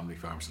have the family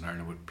farms in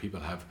Ireland where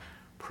people have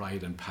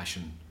pride and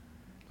passion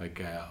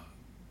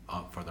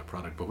for their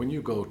product. But when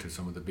you go to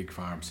some of the big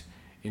farms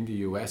in the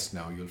US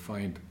now, you'll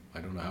find,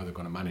 I don't know how they're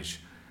going to manage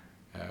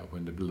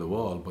when they build a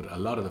wall, but a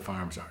lot of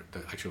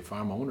the actual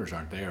farm owners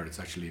aren't there. It's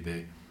actually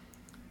the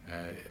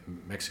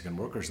Mexican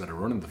workers that are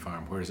running the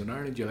farm, whereas in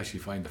Ireland you'll actually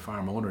find the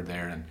farm owner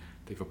there, and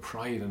they've a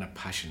pride and a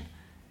passion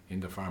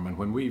in the farm. And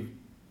when we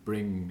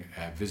bring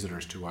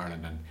visitors to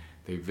Ireland and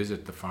they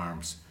visit the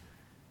farms,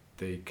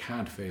 they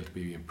can't fail to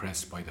be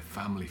impressed by the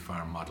family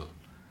farm model.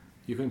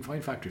 You can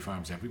find factory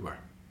farms everywhere.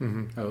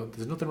 Mm-hmm. Now,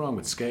 there's nothing wrong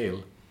with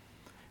scale.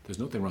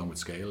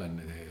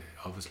 And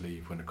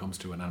obviously when it comes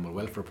to an animal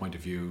welfare point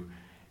of view,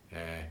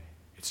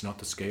 it's not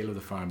the scale of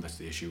the farm that's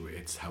the issue,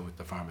 it's how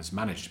the farm is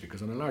managed,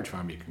 because on a large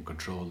farm you can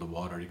control the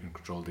water, you can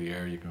control the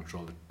air, you can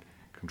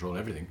control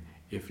everything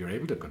if you're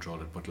able to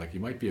control it. But you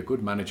might be a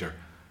good manager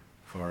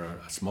for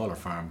a smaller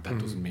farm, that mm-hmm.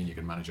 doesn't mean you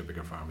can manage a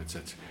bigger farm.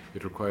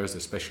 It requires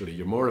especially,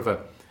 you're more of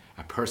a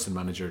person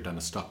manager than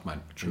a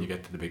stockman when you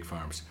get to the big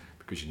farms,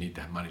 because you need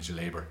to manage the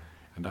labour,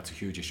 and that's a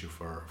huge issue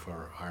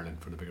for Ireland,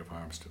 for the bigger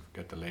farms to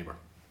get the labour.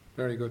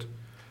 Very good.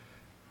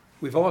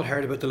 We've all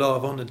heard about the law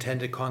of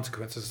unintended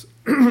consequences,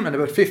 and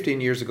about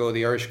 15 years ago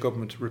the Irish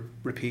government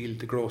repealed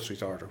the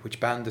groceries order, which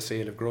banned the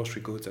sale of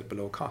grocery goods at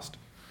below cost.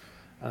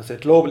 And I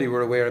said globally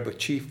we're aware about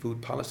cheap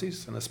food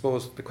policies, and I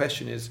suppose the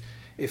question is,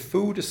 if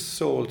food is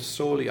sold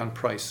solely on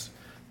price,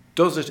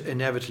 does it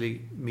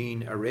inevitably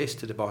mean a race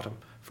to the bottom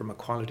from a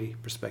quality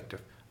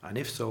perspective? And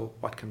if so,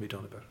 what can be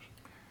done about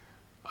it?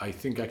 I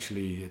think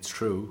actually it's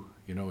true.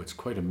 It's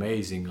quite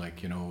amazing,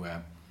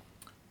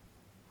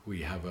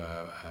 we have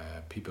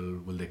people,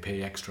 will they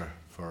pay extra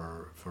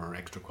for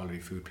extra quality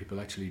food? People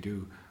actually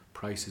do.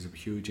 Price is a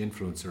huge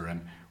influencer,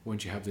 and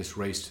once you have this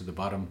race to the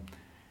bottom,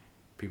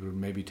 people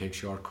maybe take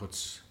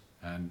shortcuts,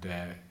 and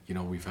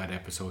we've had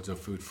episodes of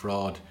food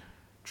fraud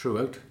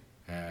throughout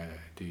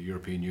the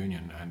European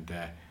Union, and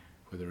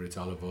whether it's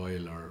olive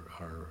oil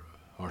or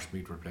horse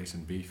meat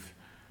replacing beef,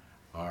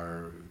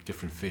 or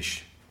different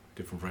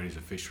varieties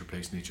of fish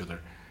replacing each other.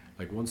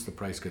 Once the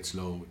price gets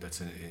low,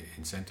 that's an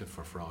incentive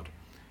for fraud.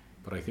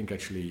 But I think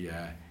actually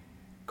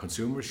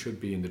consumers should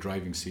be in the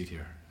driving seat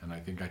here. And I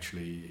think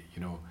actually,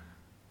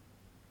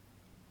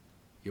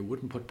 you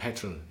wouldn't put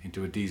petrol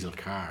into a diesel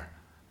car,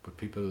 but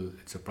people,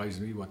 it surprises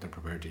me what they're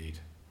prepared to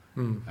eat.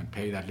 And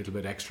pay that little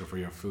bit extra for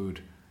your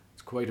food.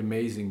 it's quite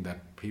amazing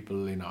that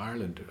people in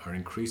Ireland are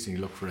increasingly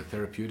look for a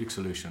therapeutic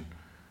solution,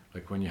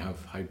 like when you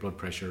have high blood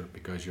pressure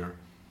because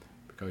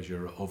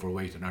you're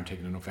overweight and aren't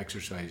taking enough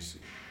exercise.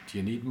 Do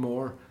you need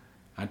more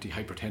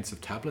antihypertensive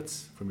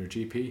tablets from your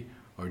GP,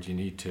 or do you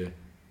need to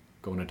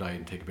go on a diet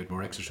and take a bit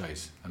more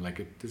exercise? And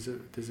like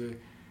the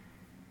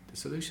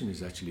solution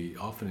is actually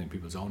often in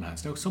people's own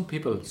hands. Now, some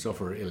people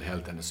suffer ill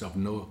health and it's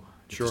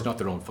not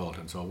their own fault,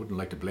 and so I wouldn't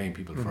like to blame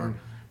people for.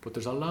 But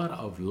there's a lot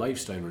of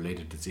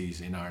lifestyle-related disease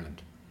in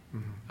Ireland.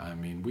 I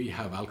mean, we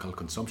have alcohol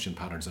consumption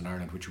patterns in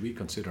Ireland which we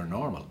consider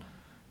normal,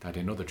 that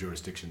in other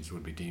jurisdictions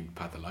would be deemed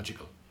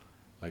pathological.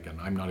 Like,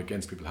 and I'm not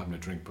against people having a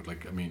drink, but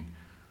like, I mean,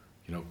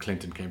 you know,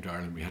 Clinton came to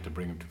Ireland, we had to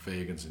bring him to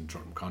Fagan's in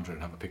Contra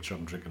and have a picture of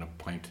him drinking a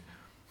pint.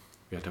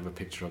 We had to have a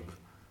picture of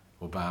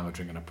Obama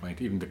drinking a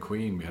pint. Even the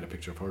Queen, we had a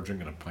picture of her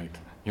drinking a pint,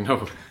 you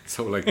know.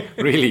 So like,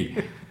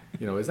 really,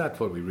 you know, is that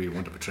what we really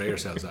want to portray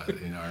ourselves at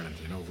in Ireland?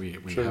 You know,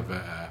 we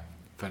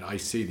have I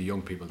see the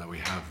young people that we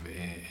have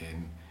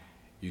in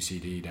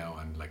UCD now,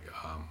 and like,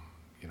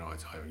 you know,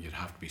 you'd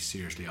have to be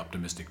seriously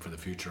optimistic for the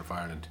future of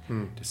Ireland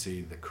to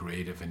see the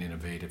creative and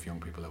innovative young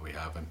people that we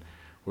have. And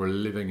we're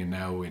living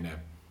now in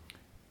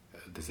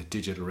there's a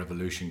digital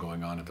revolution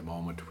going on at the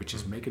moment, which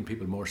is making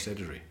people more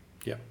sedentary.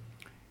 Yeah.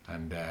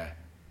 And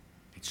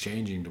it's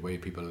changing the way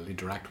people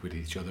interact with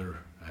each other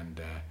and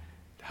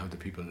how the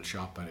people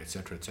shop and et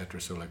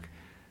cetera. So like,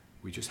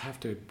 we just have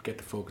to get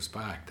the focus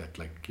back that,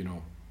 like, you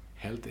know,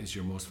 health is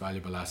your most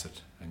valuable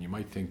asset. And you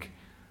might think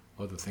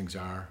other things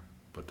are,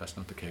 but that's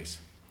not the case.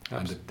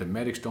 Absolutely. And the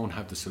medics don't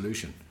have the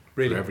solution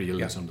for every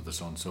illness under the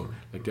sun. So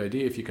like, the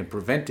idea, if you can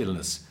prevent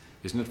illness,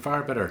 isn't it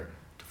far better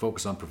to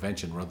focus on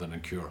prevention rather than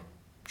cure?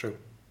 True.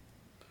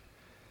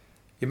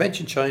 You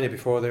mentioned China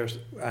before there,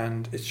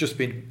 and it's just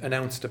been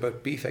announced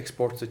about beef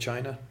exports to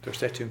China. They're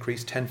set to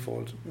increase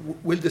tenfold.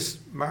 Will this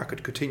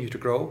market continue to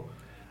grow,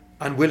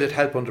 and will it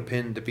help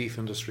underpin the beef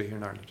industry here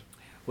in Ireland?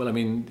 Well, I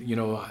mean, you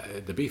know,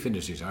 the beef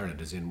industry in Ireland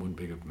is in one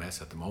big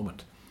mess at the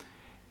moment.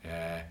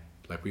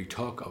 Like, we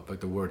talk about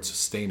the word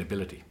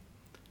sustainability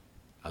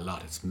a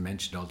lot. It's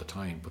mentioned all the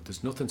time, but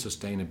there's nothing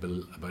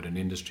sustainable about an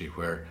industry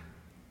where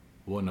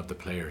one of the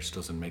players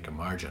doesn't make a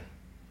margin.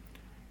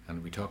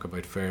 And we talk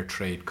about fair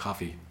trade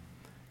coffee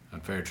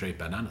and fair trade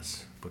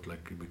bananas, but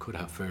like, we could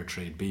have fair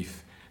trade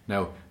beef.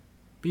 Now,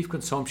 beef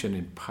consumption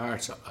in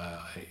parts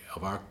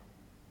of our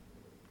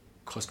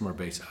customer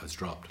base has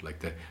dropped. Like,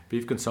 the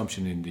beef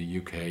consumption in the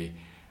UK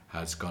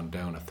has gone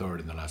down a third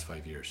in the last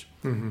 5 years.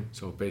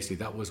 So basically,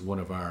 that was one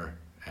of our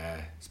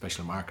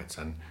special markets,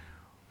 and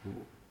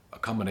a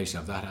combination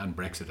of that and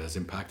Brexit has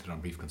impacted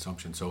on beef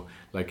consumption. So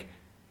like,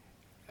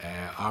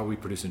 are we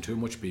producing too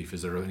much beef?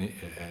 Is there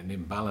an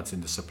imbalance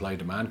in the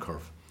supply-demand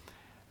curve?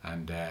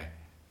 And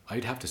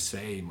I'd have to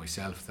say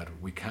myself that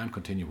we can't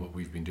continue what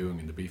we've been doing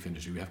in the beef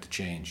industry. We have to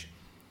change.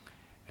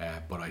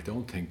 But I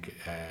don't think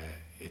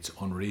it's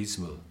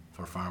unreasonable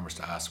for farmers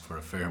to ask for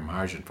a fair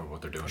margin for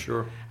what they're doing.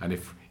 Sure. And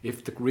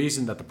if the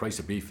reason that the price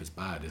of beef is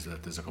bad is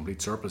that there's a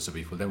complete surplus of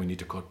beef, well, then we need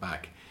to cut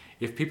back.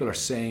 If people are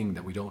saying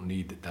that we don't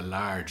need the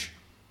large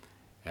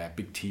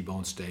big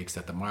T-bone steaks,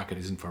 that the market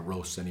isn't for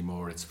roasts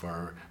anymore, it's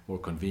for more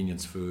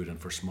convenience food and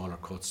for smaller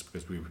cuts,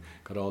 because we've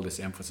got all this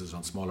emphasis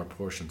on smaller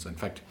portions. In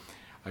fact,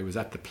 I was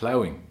at the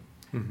ploughing,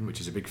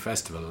 which is a big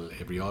festival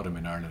every autumn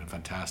in Ireland, a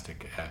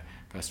fantastic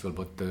festival,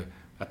 but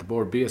at the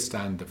Board Bia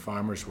stand, the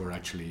farmers were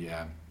actually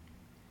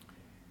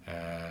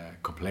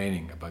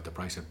complaining about the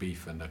price of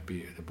beef, and that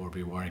the Board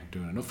Bia weren't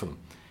doing enough for them.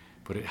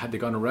 But had they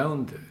gone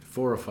around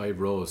 4 or 5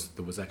 rows,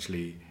 there was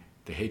actually,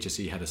 the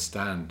HSE had a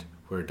stand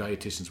where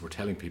dietitians were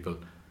telling people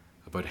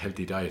about a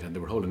healthy diet, and they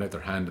were holding out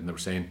their hand and they were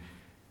saying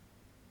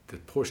the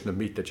portion of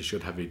meat that you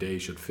should have every day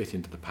should fit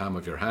into the palm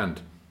of your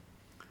hand.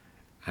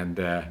 And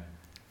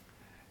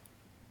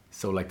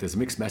so like, there's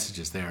mixed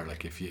messages there.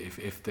 Like,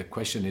 if the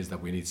question is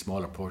that we need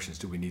smaller portions,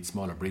 do we need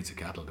smaller breeds of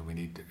cattle? Do we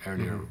need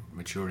earlier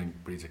maturing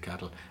breeds of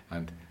cattle?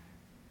 And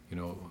you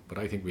know, but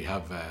I think we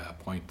have a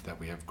point that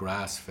we have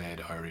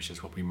grass-fed Irish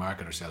is what we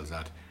market ourselves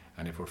at.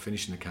 And if we're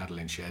finishing the cattle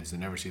in sheds, they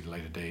never see the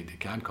light of day. They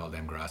can't call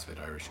them grass-fed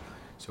Irish.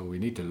 So we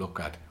need to look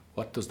at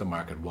what does the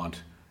market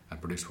want and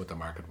produce what the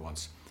market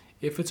wants.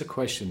 If it's a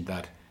question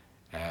that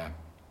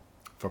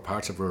for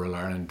parts of rural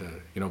Ireland,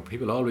 you know,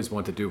 people always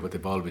want to do what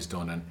they've always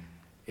done, and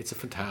it's a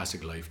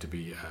fantastic life to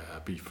be a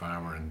beef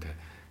farmer and to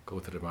go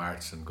to the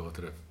marts and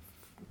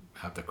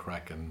have the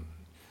crack, and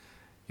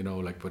you know,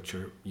 like, but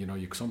you know,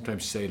 you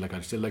sometimes say, like,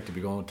 I'd still like to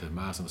be going to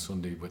mass on a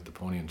Sunday with the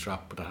pony and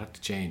trap, but I had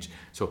to change.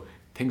 So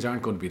things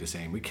aren't going to be the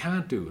same. We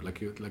can't do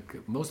like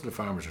most of the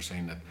farmers are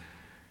saying that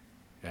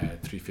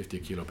 $3.50 a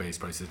kilo base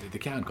prices, they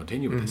can't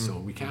continue with this. So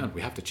we can't.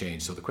 We have to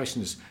change. So the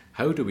question is,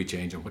 how do we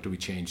change, and what do we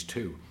change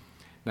to?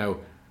 Now,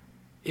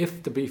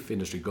 if the beef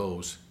industry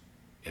goes,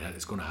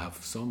 it's going to have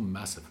some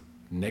massive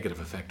negative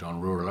effect on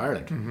rural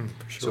Ireland.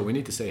 For sure. So we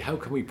need to say, how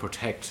can we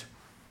protect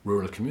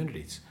rural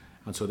communities?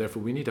 And so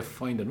therefore we need to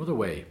find another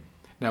way.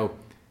 Now,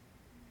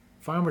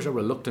 farmers are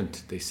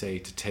reluctant, they say,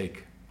 to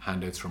take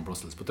handouts from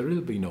Brussels, but there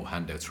will be no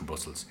handouts from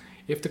Brussels.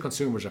 If the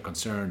consumers are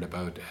concerned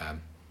about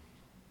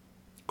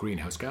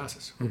greenhouse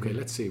gases. Okay,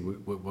 let's see.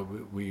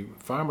 We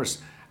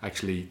farmers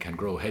actually can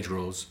grow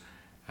hedgerows,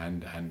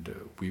 and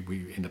we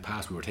in the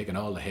past we were taking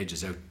all the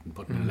hedges out and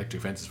putting in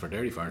electric fences for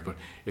dairy farms. But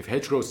if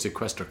hedgerows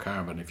sequester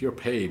carbon, if you're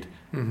paid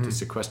to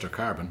sequester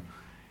carbon,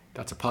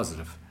 that's a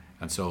positive.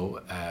 And so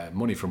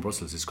money from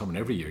Brussels is coming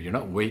every year. You're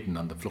not waiting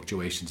on the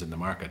fluctuations in the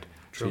market,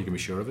 so you can be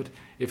sure of it.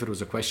 If it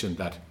was a question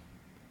that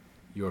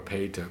you were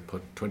paid to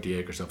put 20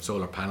 acres of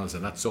solar panels,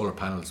 and that solar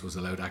panels was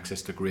allowed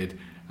access to grid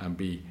and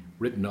be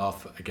written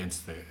off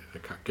against the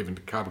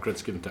carbon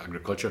credits given to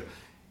agriculture,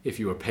 if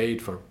you were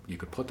paid for, you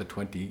could put the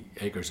 20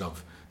 acres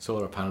of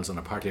solar panels on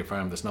a part of your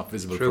farm that's not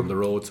visible from the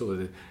road,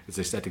 so it's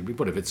aesthetically.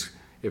 But if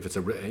it's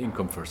an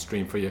income for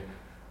stream for you,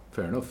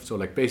 fair enough. So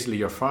like basically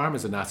your farm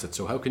is an asset.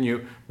 So how can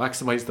you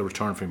maximise the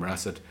return from your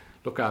asset,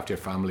 look after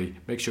your family,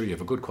 make sure you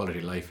have a good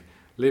quality life,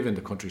 live in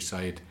the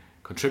countryside,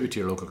 contribute to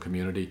your local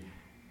community?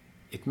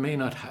 It may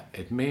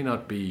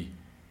not be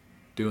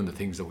doing the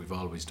things that we've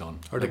always done.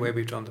 Or the way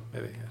we've done them,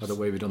 maybe. Yes. Or the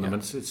way we've done them.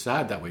 And it's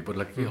sad that way, but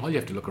like all you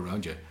have to look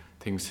around you,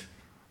 things...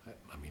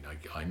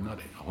 I'm not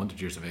 100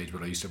 years of age,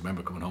 but I used to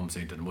remember coming home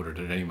saying to the mother,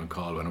 did anyone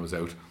call when I was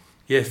out?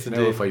 Yes, now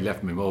indeed. If I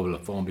left my mobile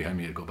phone behind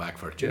me, I'd go back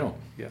for it, you know?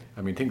 Yeah.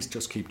 I mean, things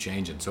just keep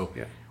changing. So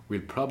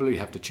we'll probably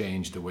have to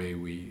change the way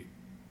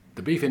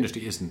the beef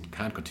industry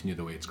can't continue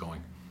the way it's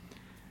going.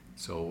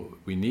 So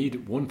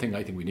one thing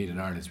I think we need in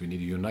Ireland is we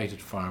need a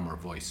united farmer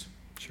voice.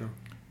 Sure.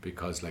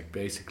 Because like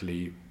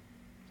basically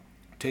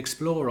to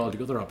explore all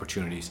the other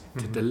opportunities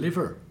to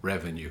deliver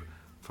revenue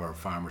for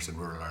farmers in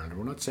rural Ireland.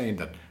 We're not saying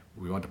that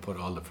we want to put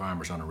all the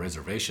farmers on a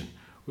reservation.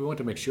 We want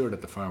to make sure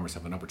that the farmers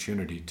have an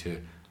opportunity to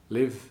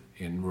live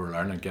in rural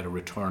Ireland and get a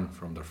return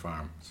from their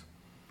farms.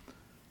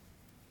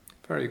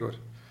 Very good.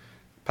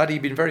 Paddy,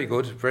 you've been very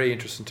good, very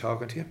interesting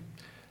talking to you.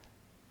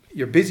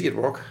 You're busy at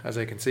work, as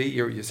I can see.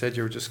 You said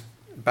you were just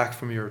back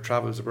from your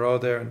travels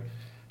abroad there, and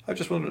I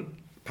just wondered,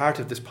 part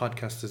of this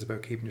podcast is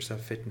about keeping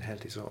yourself fit and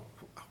healthy. So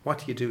what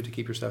do you do to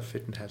keep yourself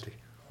fit and healthy?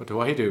 What do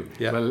I do?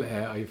 Yeah. Well,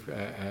 I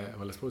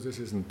suppose this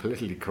isn't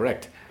politically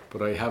correct,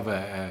 but I have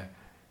a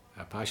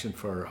passion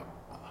for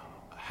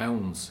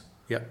hounds,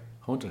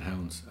 hunting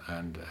hounds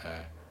and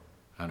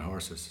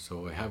horses.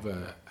 So I have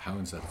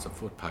hounds that's a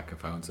foot pack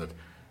of hounds that,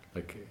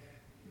 like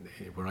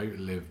where I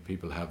live,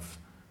 people have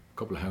a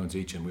couple of hounds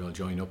each, and we all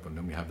join up and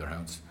then we have their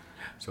hounds.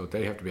 So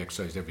they have to be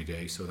exercised every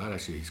day. So that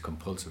actually is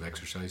compulsive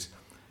exercise.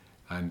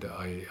 And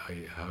I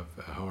have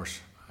a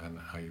horse, and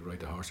I ride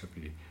the horse a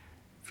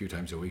few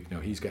times a week. Now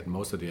he's getting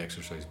most of the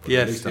exercise, but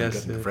at least I'm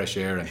getting the fresh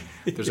air. And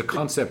there's a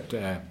concept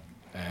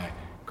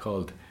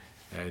called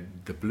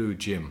the Blue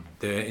Gym.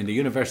 In the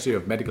University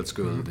of Medical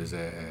School, there's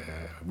a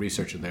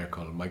researcher there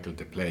called Michael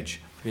DePledge,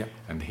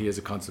 and he has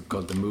a concept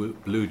called the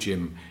Blue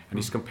Gym, and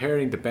he's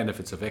comparing the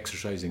benefits of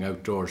exercising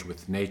outdoors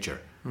with nature,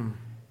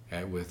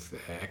 with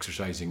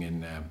exercising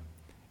in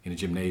a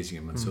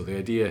gymnasium. And so the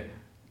idea,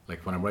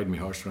 like when I'm riding my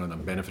horse around,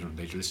 I'm benefiting from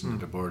nature, listening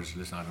to the birds,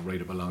 listening to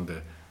ride up along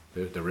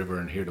the river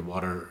and hear the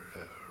water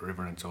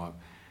river and so on.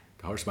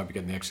 The horse might be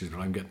getting the exercise, but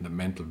I'm getting the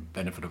mental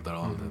benefit of that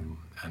all.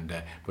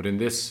 But in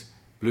this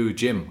Blue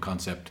Gym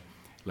concept,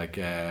 like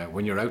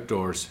when you're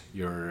outdoors,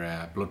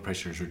 your blood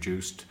pressure is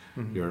reduced,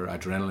 your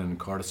adrenaline and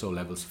cortisol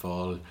levels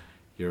fall,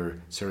 your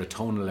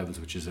serotonin levels,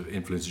 which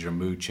influences your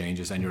mood,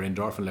 changes, and your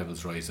endorphin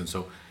levels rise. And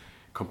so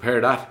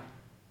compare that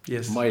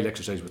mild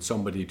exercise with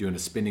somebody doing a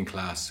spinning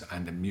class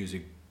and the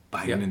music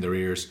banging in their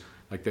ears.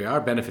 Like they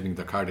are benefiting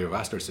their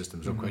cardiovascular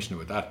systems, no question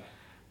about that.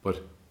 But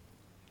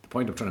the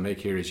point I'm trying to make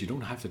here is you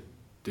don't have to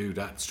do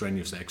that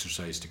strenuous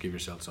exercise to give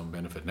yourself some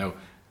benefit. Now,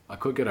 I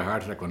could get a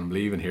heart attack when I'm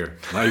leaving here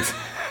tonight,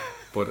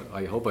 but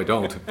I hope I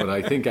don't. But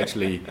I think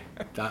actually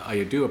that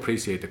I do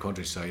appreciate the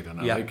countryside,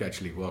 and I like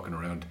actually walking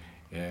around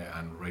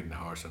and riding the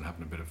horse and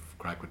having a bit of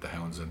crack with the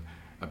hounds and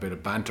a bit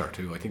of banter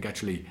too. I think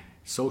actually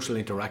social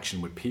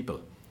interaction with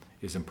people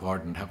is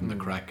important, having the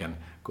crack and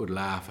good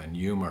laugh and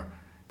humour.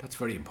 That's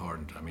very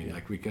important. I mean,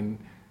 like we can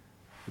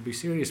be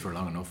serious for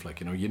long enough. Like,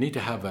 you know, you need to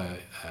have a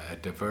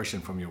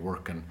diversion from your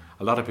work, and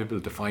a lot of people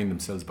define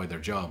themselves by their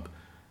job.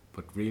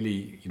 But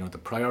really, you know, the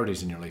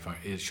priorities in your life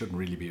it shouldn't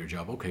really be your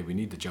job. Okay, we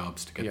need the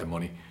jobs to get the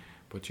money,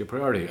 but your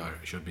priority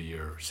should be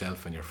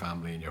yourself and your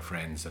family and your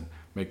friends, and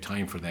make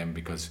time for them,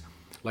 because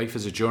life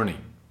is a journey,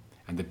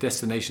 and the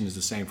destination is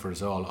the same for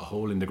us all, a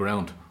hole in the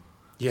ground.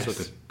 Yes.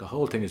 So the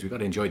whole thing is we've got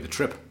to enjoy the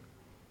trip.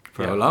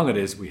 For how long it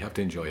is, we have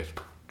to enjoy it.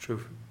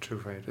 True,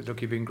 right.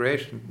 Look, you've been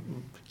great.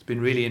 It's been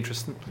really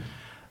interesting.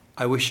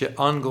 I wish you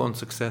ongoing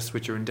success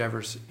with your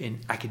endeavours in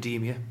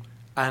academia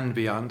and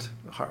beyond,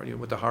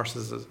 with the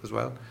horses as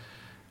well.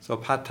 So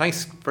Pat,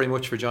 thanks very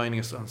much for joining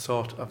us on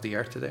Salt of the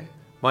Earth today.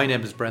 My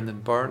name is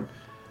Brendan Byrne,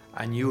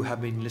 and you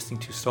have been listening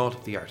to Salt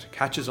of the Earth.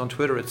 Catch us on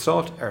Twitter at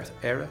Salt Earth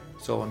Era.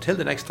 So until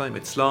the next time,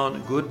 it's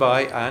Slán,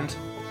 goodbye and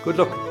good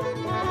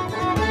luck.